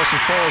Greg Dawson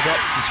follows up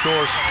and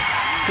scores.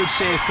 Good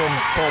save from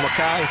Paul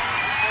Mackay.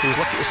 He was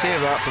lucky to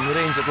save that from the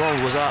range that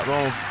Ronald was at.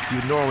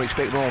 You would normally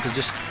expect Ronald to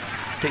just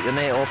take the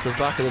net off the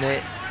back of the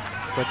net,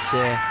 but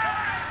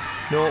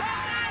no,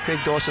 Craig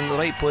Dawson, the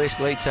right place,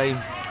 the right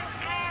time.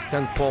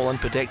 Young Paul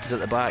unprotected at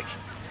the back.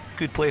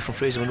 Good play from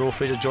Fraser Monroe.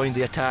 Fraser joined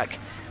the attack,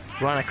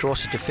 ran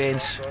across the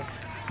defence,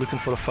 looking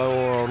for a foul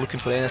or looking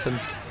for anything.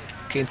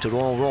 Came to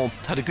Ronald. Ronald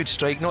had a good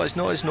strike, not as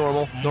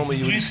normal. Normally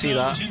you wouldn't see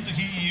that.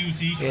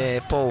 Yeah,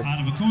 Paul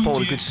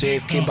had a good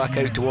save, came back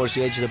out towards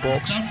the edge of the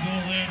box.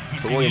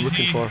 But what you're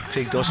looking for,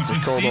 Craig Dawson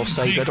had called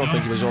offside. I don't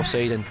think he was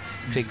offside, and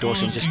Craig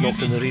Dawson just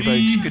knocked in the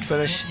rebound. Good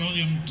finish.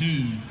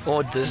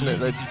 Odd, isn't it,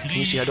 that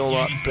Kingussie had all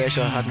that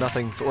pressure, had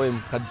nothing. William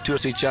had 2 or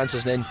 3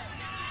 chances, and then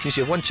Kingussie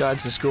have 1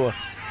 chance and score.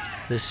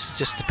 This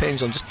just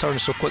depends on just turning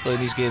so quickly in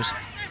these games.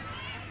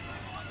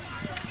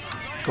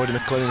 Gordy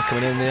McClellan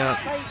coming in there.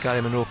 Gary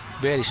Monroe,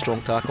 very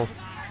strong tackle.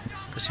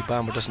 Kingussie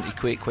Bamber doesn't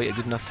equate quite a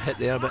good enough hit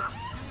there, but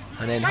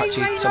and then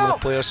Hutchie, some of the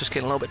players just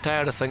getting a little bit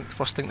tired. I think the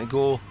first thing to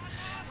go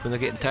when they're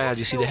getting tired,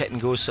 you see the hitting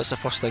goes. That's the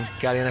first thing.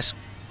 Gary Ennis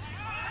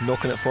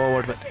knocking it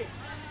forward, but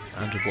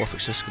Andrew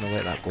Bothwick's just going to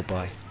let that go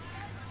by.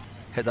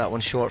 Hit that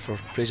one short for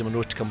Fraser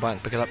Monroe to come back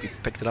and pick it up. He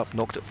picked it up,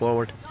 knocked it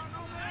forward.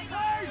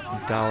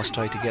 And Dallas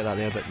tried to get that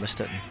there, but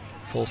missed it. And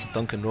falls to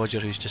Duncan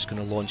Roger, who's just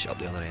going to launch it up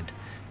the other end.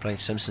 Brian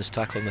Simpson's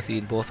tackling with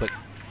Ian Bothwick.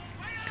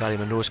 Gary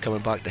Monroe's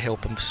coming back to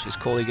help him, his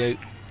colleague out.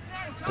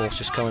 Ball's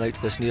just coming out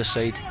to this near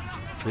side.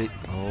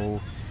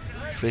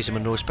 Fraser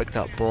Monroe's picked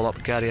that ball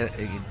up.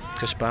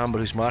 Chris Bamber,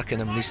 who's marking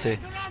him, needs to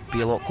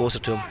be a lot closer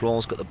to him.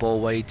 Ronald's got the ball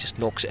wide, just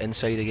knocks it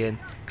inside again.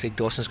 Craig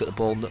Dawson's got the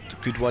ball.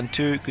 Good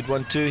 1-2, good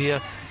 1-2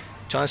 here.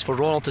 Chance for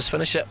Ronald to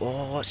finish it.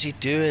 Oh, what's he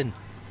doing?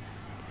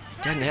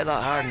 Didn't hit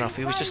that hard enough.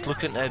 He was just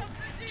looking to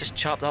just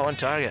chop that on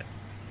target.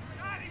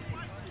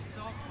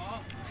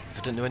 If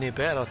I didn't know any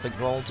better, I think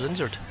Ronald's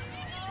injured.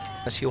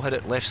 As he'll hit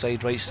it left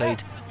side, right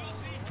side,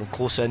 from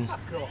close in.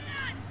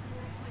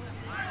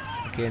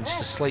 Again,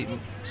 just a slight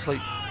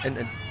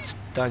into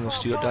Daniel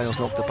Stewart. Daniel's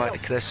knocked it back to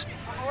Chris.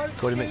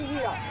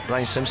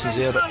 Brian Simpson's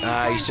there,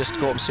 but he's just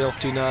got himself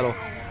too narrow.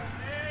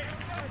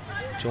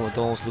 John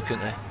McDonald's looking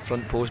at the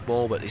front post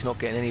ball, but he's not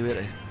getting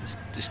anywhere.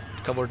 It's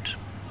covered.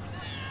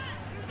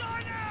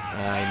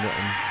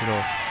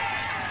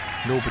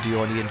 Nobody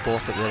on Ian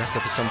Bothwick there. Has to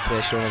put some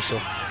pressure on him.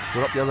 So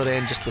we're up the other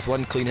end just with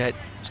 1 clean hit.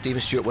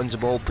 Stephen Stewart wins the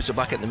ball, puts it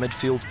back into the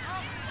midfield.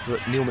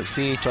 Neil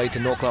McPhee tried to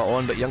knock that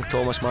on, but young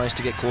Thomas managed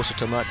to get closer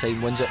to him that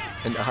time, wins it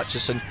into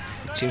Hutchison.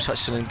 James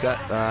Hutchison and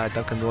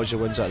Duncan Roger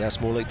wins that. That's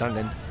more like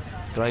Duncan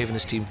driving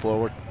his team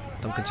forward.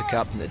 Duncan's a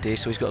captain today,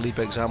 so he's got a lead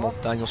by example.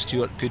 Daniel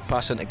Stewart, good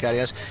pass into Gary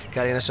Ennis.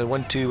 Gary Ennis a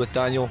 1-2 with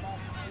Daniel.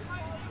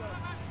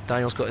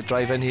 Daniel's got to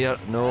drive in here.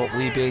 No,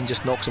 Lee Bain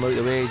just knocks him out of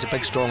the way. He's a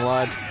big strong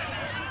lad.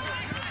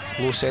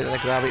 Low centre of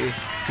gravity.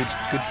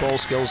 Good ball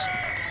skills.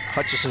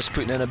 Hutchison's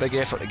putting in a big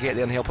effort to get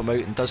there and help him out,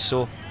 and does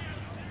so.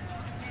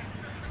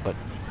 But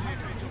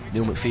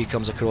Neil McPhee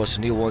comes across,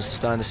 and Neil wants to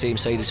stand the same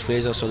side as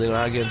Fraser, so they're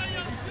arguing.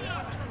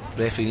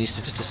 The referee needs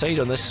to just decide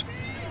on this.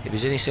 If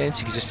there's any sense,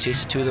 he could just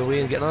chase the 2 their way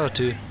and get another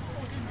 2.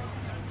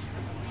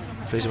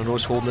 Fraser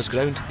Monroe's holding his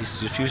ground.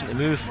 He's refusing to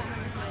move.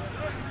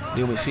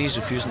 Neil McPhee's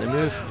refusing to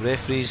move. The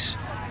referees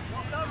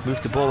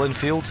moved the ball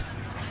infield.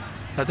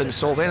 That didn't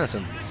solve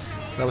anything.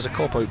 That was a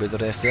cop-out by the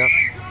ref there.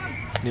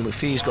 Neil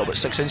McPhee's got about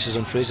 6 inches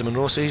on Fraser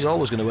Monroe, so he's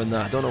always going to win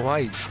that. I don't know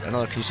why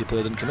another Kingussie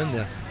player didn't come in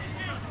there.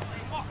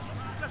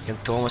 Young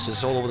Thomas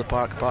is all over the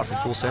park apart from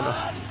full centre.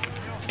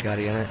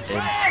 Gary in it. I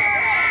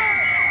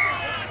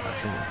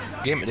think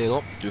the game today,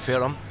 though, to be fair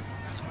to him,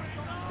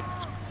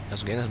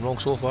 hasn't got anything wrong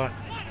so far.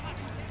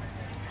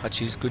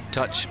 Hutchie's good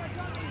touch.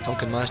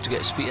 Duncan managed to get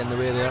his feet in the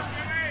way there.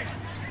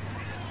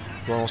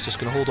 Ronald's just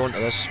going to hold on to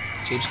this.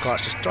 James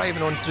Clark's just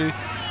driving on through.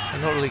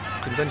 I'm not really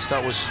convinced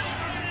that was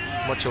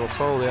much of a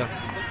foul there.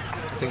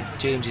 I think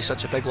James is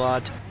such a big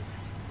lad.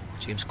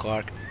 James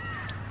Clark,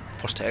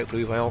 first hit out for a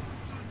wee while.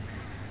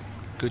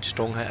 Good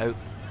strong hit out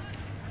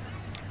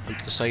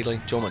to the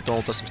sideline. John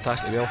McDonald does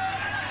fantastically well.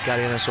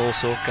 Gary Ennis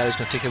also. Gary's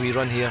going to take a wee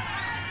run here.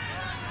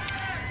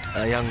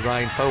 Young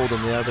Ryan fouled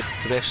him there, but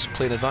the ref's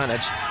playing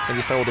advantage. I think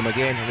he fouled him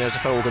again, and there's a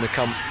foul going to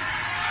come.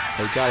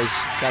 Now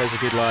Gary's a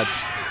good lad,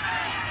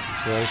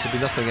 so there's to be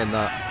nothing in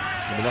that.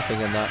 There'll be nothing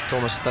in that.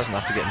 Thomas doesn't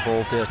have to get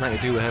involved there. It's nothing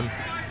to do with him.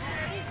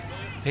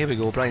 Here we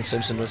go. Brian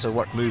Simpson with a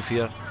work move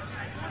here.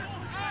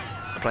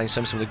 Brian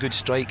Simpson with a good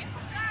strike,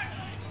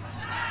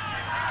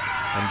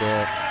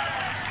 and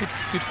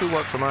good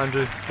footwork from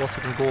Andrew. Both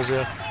looking goals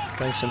there.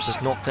 Brian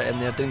Simpson's knocked it in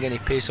there. Didn't get any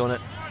pace on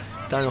it.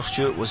 Daniel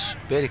Stewart was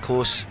very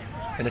close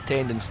in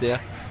attendance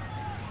there,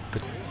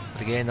 but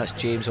again, that's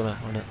James on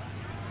a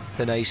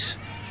thin ice.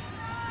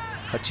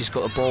 Hutchie's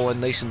got the ball in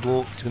nice and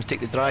low. He's going to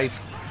take the drive.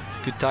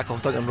 Good tackle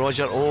from Duncan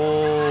Roger.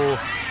 Oh,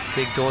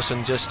 Craig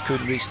Dawson just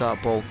couldn't reach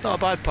that ball. Not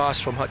a bad pass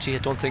from Hutchie. I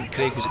don't think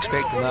Craig was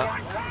expecting that.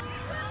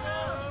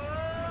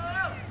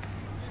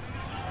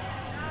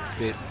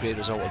 Great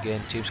result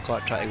again. James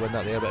Clark trying to win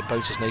that there, but it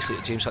bounces nicely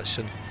to James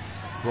Hutchison.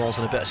 Rawls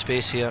in a bit of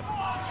space here,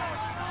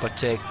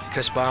 but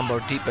Chris Bamber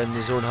deep in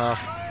his own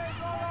half.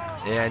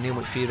 Yeah, Neil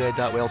McPhee read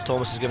that well.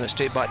 Thomas is giving it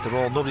straight back to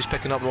Ronald. Nobody's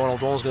picking up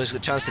Ronald. Ronald's going to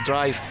get a chance to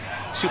drive.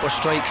 Super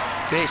strike.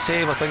 Great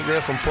save, I think,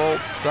 there from Paul.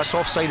 That's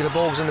offside of the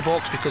ball. Was in the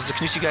box because the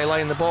Kingussie guy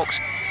lying in the box.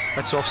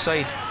 That's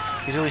offside.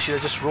 He really should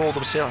have just rolled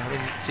himself. I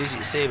mean, it's easy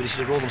to say, but he should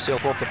have rolled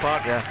himself off the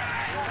park there.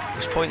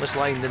 There's pointless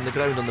line in the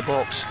ground on the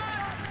box.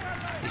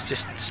 He's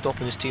just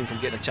stopping his team from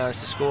getting a chance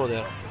to score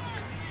there.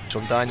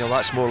 From Daniel,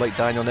 that's more like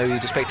Daniel now.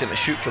 You'd expect him to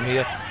shoot from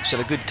here. He's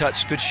had a good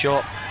touch, good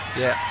shot.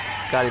 Yeah,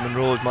 Gary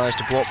Monroe managed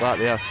to block that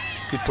there.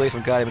 Good play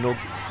from Gary Monroe.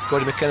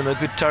 Gordy McKinnon with a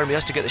good turn. He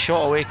has to get the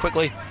shot away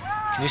quickly.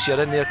 Kingussie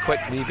are in there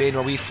quick. Lee Bain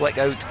a wee flick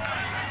out.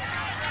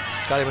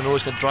 Gary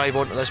Monroe's going to drive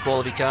onto this ball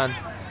if he can.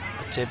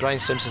 But Brian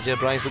Simpson's there.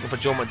 Brian's looking for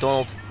John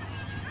McDonald.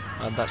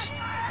 And that's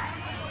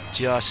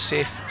just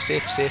safe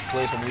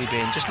play from Lee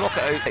Bain. Just knock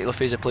it out. Particular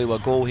phase of play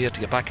with a goal here to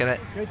get back in it.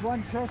 Good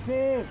one,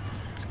 Chrissy.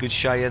 Good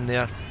shy in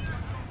there.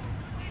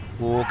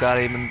 Oh,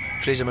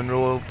 Fraser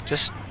Monroe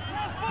just,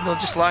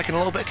 just lacking a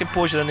little bit of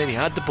composure in there. He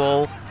had the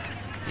ball,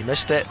 he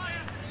missed it,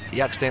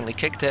 he accidentally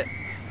kicked it.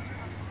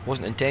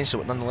 Wasn't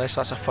intentional, but nonetheless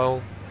that's a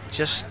foul.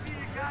 Just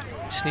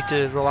need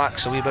to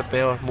relax a wee bit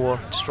better, more.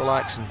 Just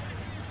relax and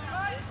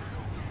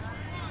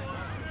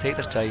take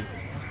their time.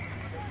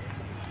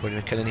 Gordy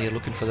McKinnon here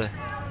looking for the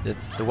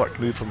work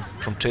move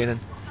from training.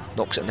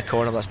 Knocks it in the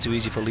corner, that's too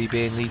easy for Lee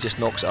Bain. Lee just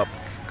knocks it up.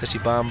 Chrissy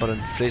Bamber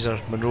and Fraser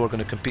Monroe are going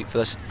to compete for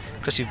this.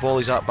 Chrissy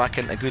volleys that back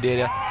into a good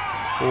area.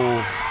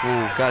 Oh,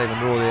 Gary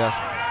Monroe there.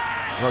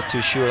 I'm not too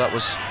sure that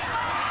was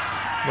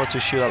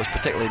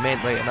particularly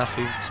meant right enough.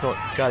 It's not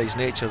Gary's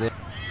nature there.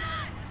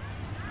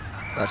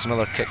 That's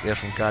another kick there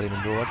from Gary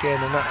Monroe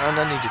again, and an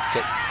unneeded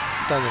kick.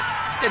 Daniel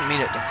didn't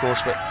mean it, of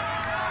course, but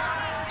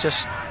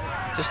just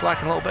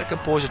lacking a little bit of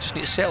composure. Just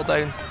need to settle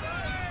down.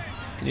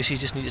 Kingussie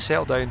just need to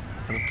settle down.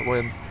 And for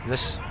William,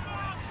 this,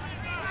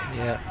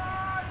 yeah.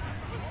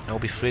 That'll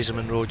be Fraser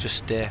Monroe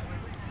just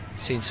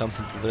saying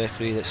something to the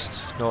referee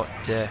that's not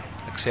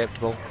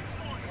acceptable.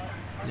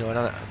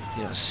 Another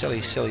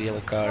silly yellow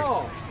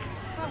card.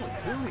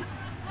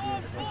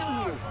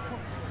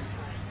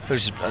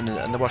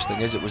 And the worst thing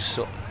is, it was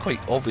quite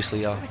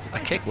obviously a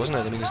kick, wasn't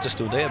it? I mean, there's just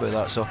no doubt about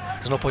that, so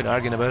there's no point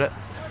arguing about it.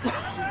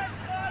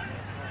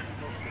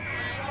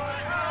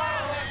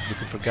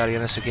 Looking for Gary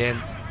Innes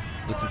again.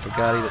 Looking for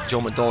Gary, but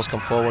John McDowell's come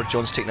forward.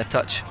 John's taking a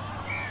touch.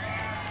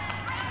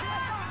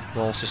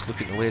 Ball's just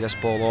looking to lay this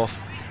ball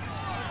off.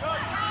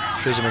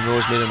 Fraser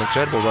Monroe's made an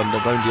incredible run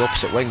around the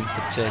opposite wing,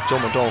 but John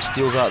McDowell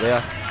steals that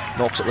there,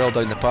 knocks it well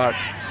down the park.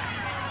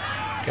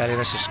 Gary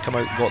Innes has come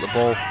out and got the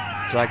ball,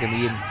 dragging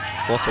Ian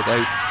Bothwick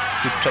out.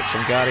 Good trick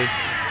from Gary,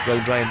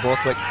 round Ryan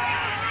Bothwick.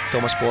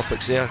 Thomas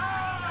Bothwick's there.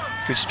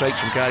 Good strike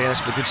from Gary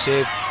Innes, but a good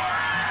save.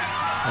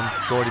 And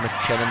Gordy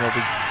McKinnon will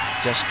be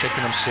just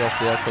kicking himself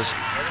there because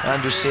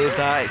Andrew saved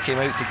that. It came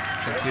out to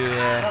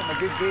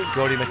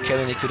Gordy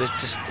McKinnon. He could have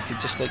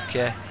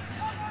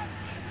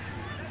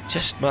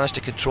just managed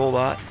to control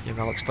that. Young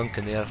Alex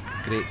Duncan there,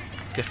 great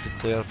gifted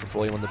player for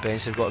William on the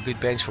bench. They've got a good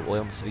bench for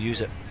William if they use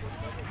it.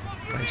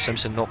 Brian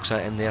Simpson knocks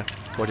that in there.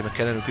 Gordy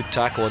McKinnon, a good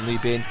tackle on Lee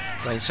Bain.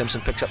 Brian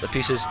Simpson picks up the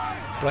pieces.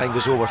 Brian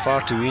goes over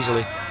far too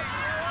easily.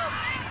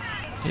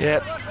 Yeah,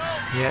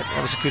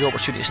 that was a good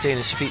opportunity to stay on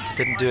his feet.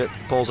 Didn't do it.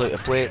 The ball's out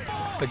of play.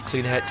 Big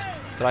clean hit.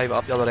 Drive it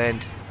up the other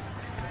end.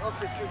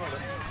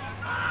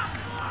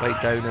 Right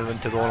down and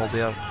into Ronald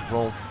there.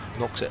 Ronald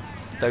knocks it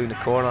down the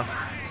corner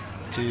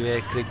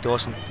to Craig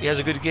Dawson. He has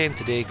a good game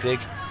today, Craig.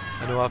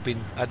 I know I've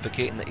been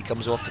advocating that he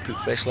comes off to put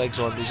fresh legs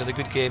on, but he's had a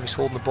good game. He's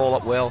holding the ball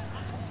up well.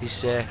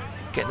 He's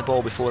getting the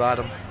ball before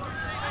Adam.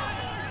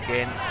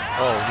 Again,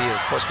 oh here,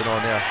 what's going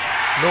on there?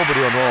 Nobody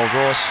on Ronald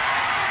Ross.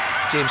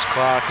 James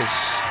Clark has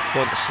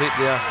gone to sleep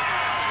there.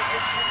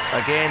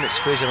 Again, it's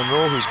Fraser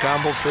Monroe who's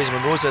gambled. Fraser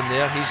Monroe's in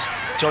there. He's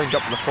joined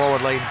up in the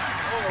forward line.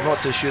 I'm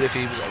not too sure if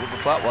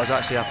that was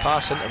actually a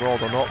pass into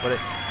Ronald or not, but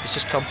it's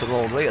just come to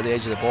Ronald right at the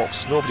edge of the box.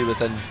 There's nobody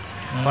within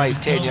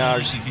 5-10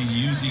 yards,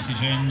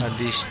 and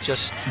he's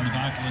just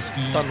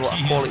done what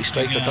a quality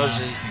striker does.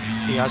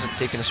 He hasn't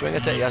taken a swing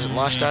at it, he hasn't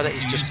lashed at it,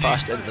 he's just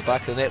passed it into the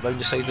back of the net round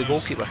the side of the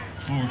goalkeeper.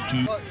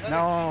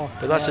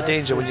 But that's the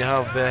danger when you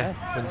have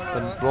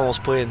when Ronald's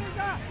playing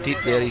deep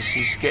there.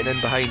 He's getting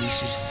in behind.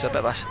 He's a bit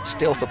of a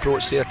stealth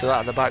approach there to that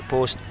at the back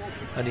post,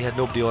 and he had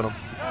nobody on him.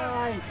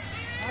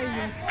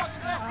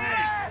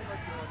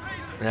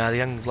 Yeah, the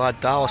young lad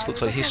Dallas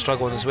looks like he's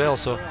struggling as well,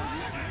 so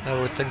I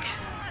would think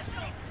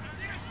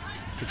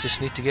they just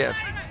need to get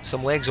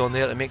some legs on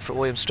there to make for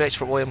William, stretch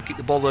for William, keep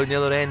the ball down the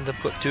other end. They've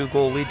got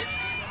 2-goal lead,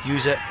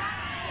 use it.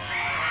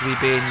 Lee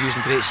Bain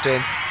using great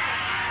strength.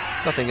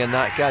 Nothing in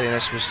that. Gary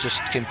Innes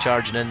came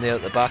charging in there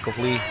at the back of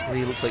Lee.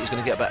 Lee looks like he's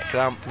going to get a bit of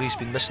cramp. Lee's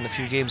been missing a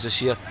few games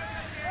this year.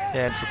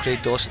 And for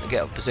Craig Dawson to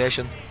get up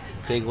possession.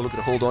 Craig will look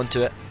to hold on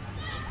to it.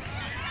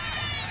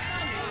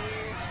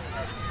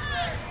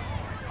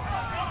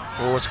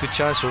 Oh, it's a good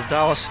chance for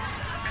Dallas.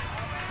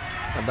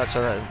 And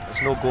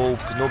it's no goal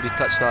because nobody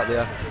touched that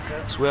there.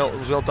 It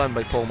was well done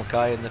by Paul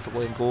Mackay in the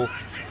William goal.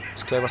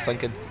 It's clever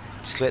thinking.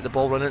 Just let the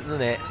ball run into the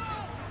net.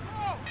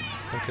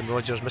 Duncan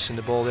Rogers missing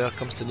the ball there.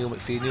 Comes to Neil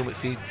McPhee. Neil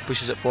McPhee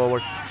pushes it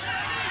forward.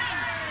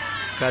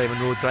 Gary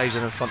Monroe drives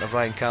in front of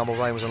Ryan Campbell.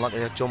 Ryan was unlucky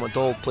there. John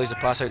McDowell plays the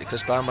pass out to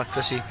Chris Bamber.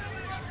 Chrissy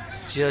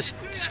just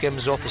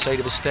skims off the side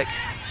of his stick.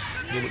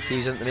 Neil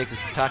McPhee's in to make the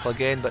tackle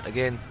again, but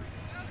again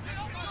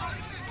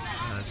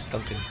as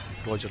Duncan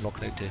Roger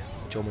knocking out to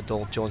John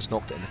McDonald. John's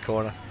knocked it in the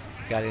corner.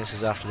 Gary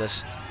Innes after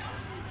this.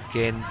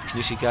 Again,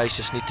 Kingussie guys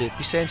just need to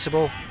be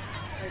sensible.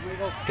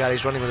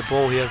 Gary's running with the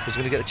ball here. He's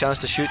going to get the chance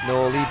to shoot.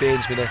 No, Lee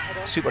Bain's made a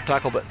super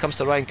tackle, but it comes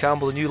to Ryan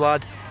Campbell, the new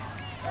lad,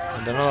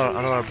 and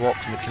another block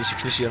from the Kingussie.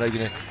 Kingussie are now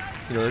going to,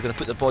 they're going to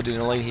put the body on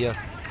the line here,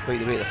 right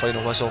the way at the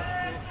final whistle.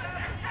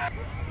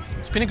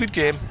 It's been a good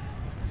game.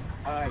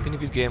 Been a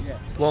good game.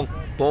 Long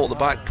ball at the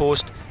back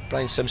post.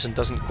 Brian Simpson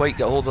doesn't quite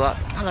get hold of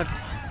that.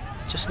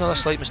 Just another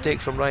slight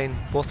mistake from Ryan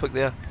Bothwick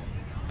there.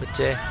 But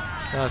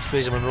now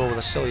Fraser Monroe with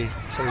a silly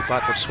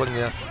backward swing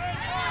there.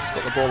 He's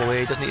got the ball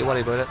away. He doesn't need to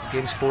worry about it.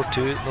 Game's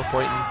 4-2. No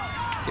point in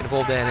getting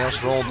involved in anything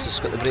else. Rollins has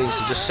got the brains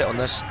to just sit on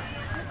this.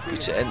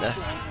 Puts it into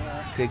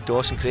Craig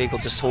Dawson. Craig will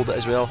just hold it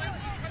as well.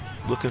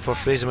 Looking for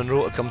Fraser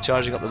Monroe to come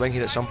charging up the wing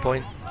here at some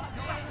point.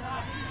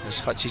 As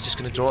Hutchie's just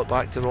going to draw it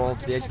back to Roland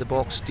to the edge of the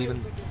box.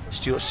 Stephen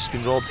Stewart's just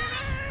been robbed.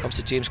 Comes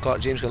to James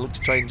Clark. James going to look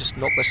to try and just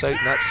knock this out,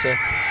 and that's the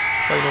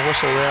final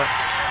whistle there.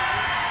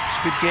 It's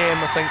a good game,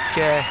 I think.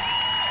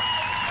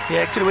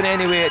 Yeah, it could have went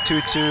anyway at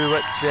 2-2,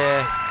 but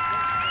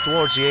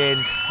towards the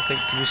end, I think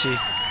Kingussie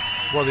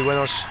worthy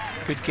winners.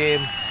 Good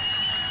game,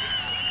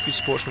 good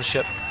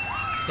sportsmanship.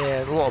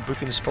 Yeah, a lot of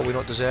bookings probably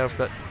not deserved,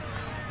 but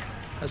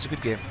that's a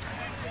good game.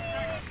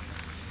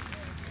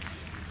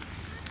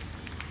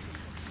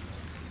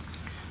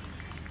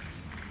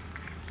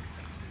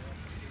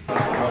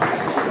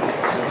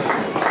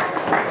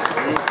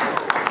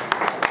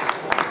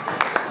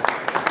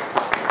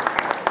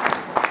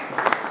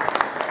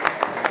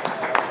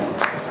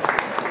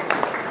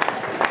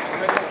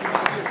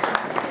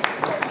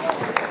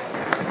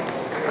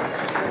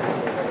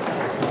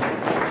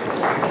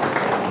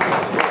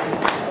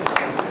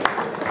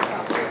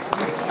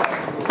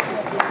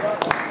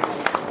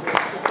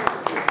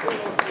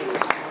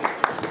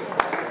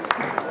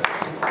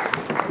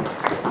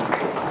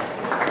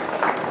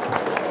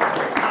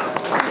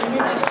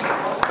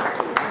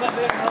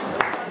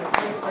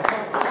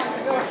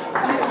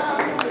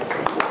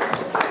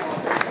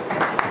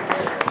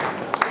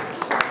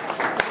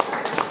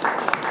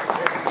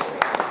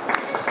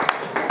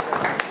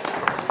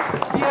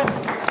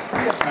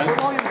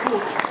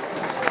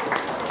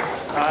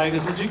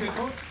 This is Jigga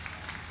coach.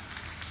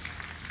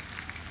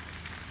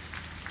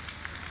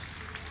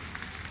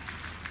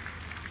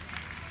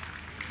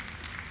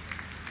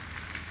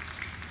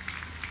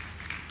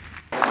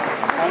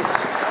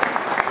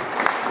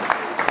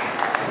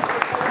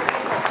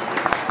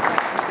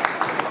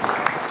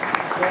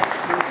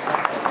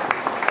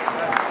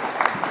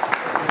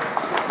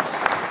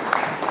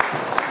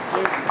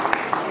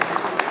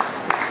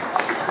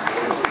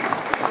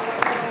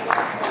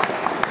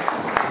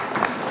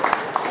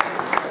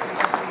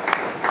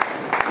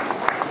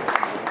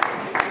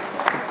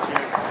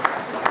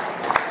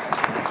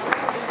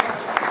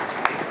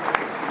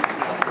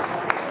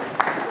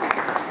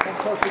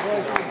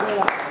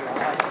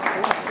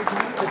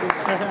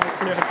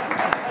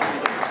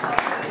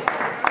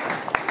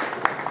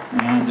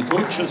 And the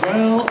coach as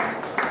well.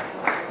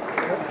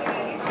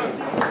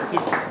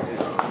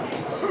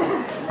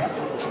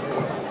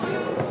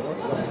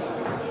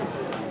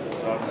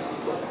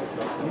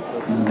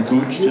 And the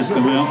coach just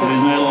going up to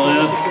his medal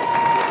there.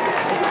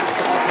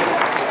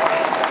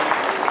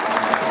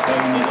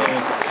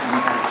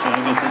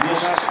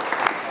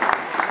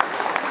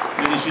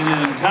 Finishing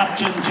in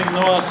Captain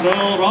Chingnoas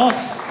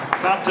Ross.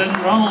 Captain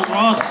Ronald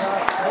Ross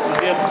is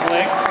here to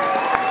collect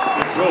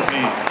the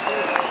trophy.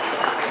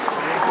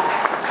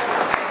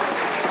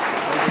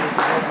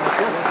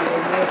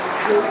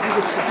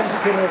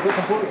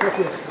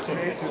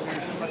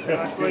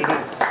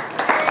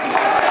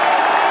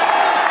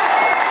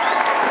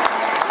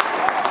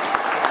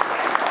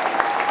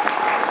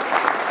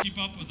 Keep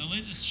up with the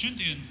latest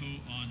Shinty info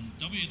on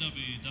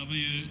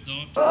www.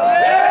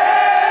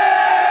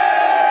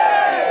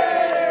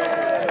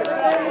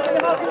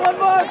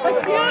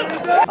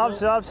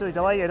 Absolutely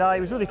delighted.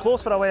 It was really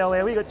close for a while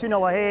there. We got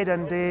 2-0 ahead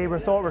and we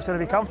thought we were going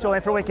to be comfortable,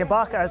 and for we came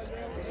back at us.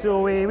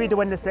 So we had to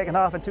win the second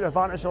half and took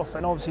advantage of it,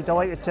 and obviously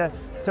delighted to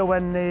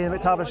win the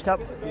MacTavish Cup.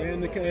 Yeah,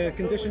 and the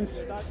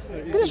conditions?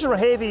 Conditions were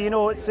heavy, it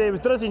was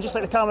drizzling just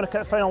like the Cameron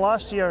Cup final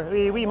last year.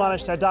 We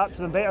managed to adapt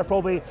to them better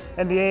probably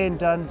in the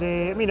end, and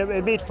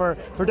it made for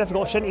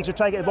difficult shinty to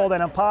try to get the ball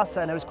down and pass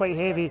it, and it was quite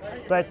heavy,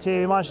 but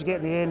we managed to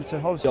get in the end. So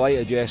obviously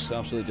delighted, yes,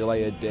 absolutely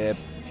delighted.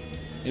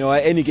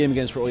 Any game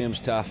against Fort William's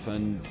tough,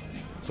 and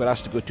for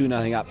us to go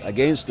 2-0 up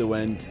against the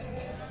wind,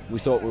 we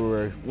thought we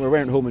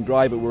weren't home and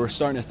dry, but we were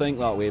starting to think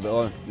that way.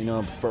 But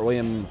Fort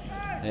William,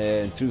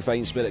 through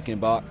fighting spirit, came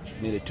back,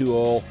 made it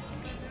 2-2,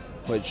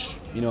 which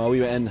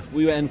we went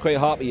in quite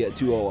happy at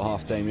 2-2 at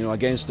half time.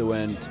 Against the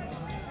wind,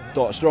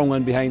 thought a strong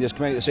win behind us.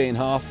 Came out the second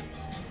half,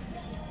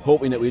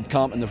 hoping that we'd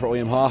camp in the Fort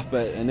William half,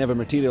 but it never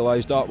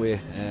materialised that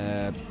way.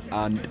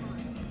 And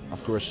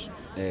of course,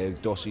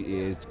 Craig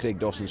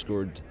Dawson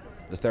scored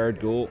the third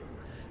goal,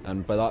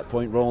 and by that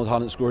point Ronald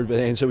hadn't scored by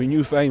then, so we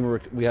knew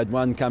fine we had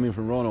one coming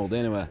from Ronald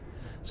anyway.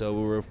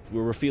 So we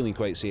were feeling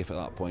quite safe at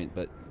that point.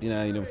 But you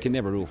know, we can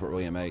never rule for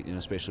William out. You know,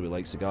 especially with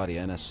like Sagari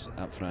in us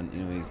up front.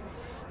 You know, he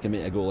can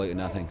make a goal out of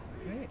nothing.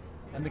 Great.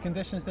 And the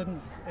conditions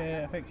didn't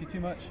affect you too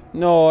much?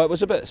 No, it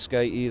was a bit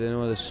skitey, you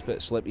know, this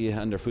bit slippy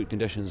underfoot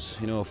conditions,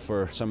 you know,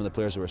 for some of the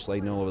players who were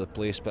sliding all over the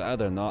place. But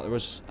other than that, there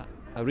was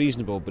a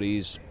reasonable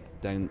breeze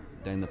down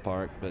the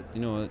park. But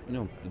you know,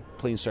 the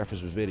playing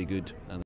surface was very good. And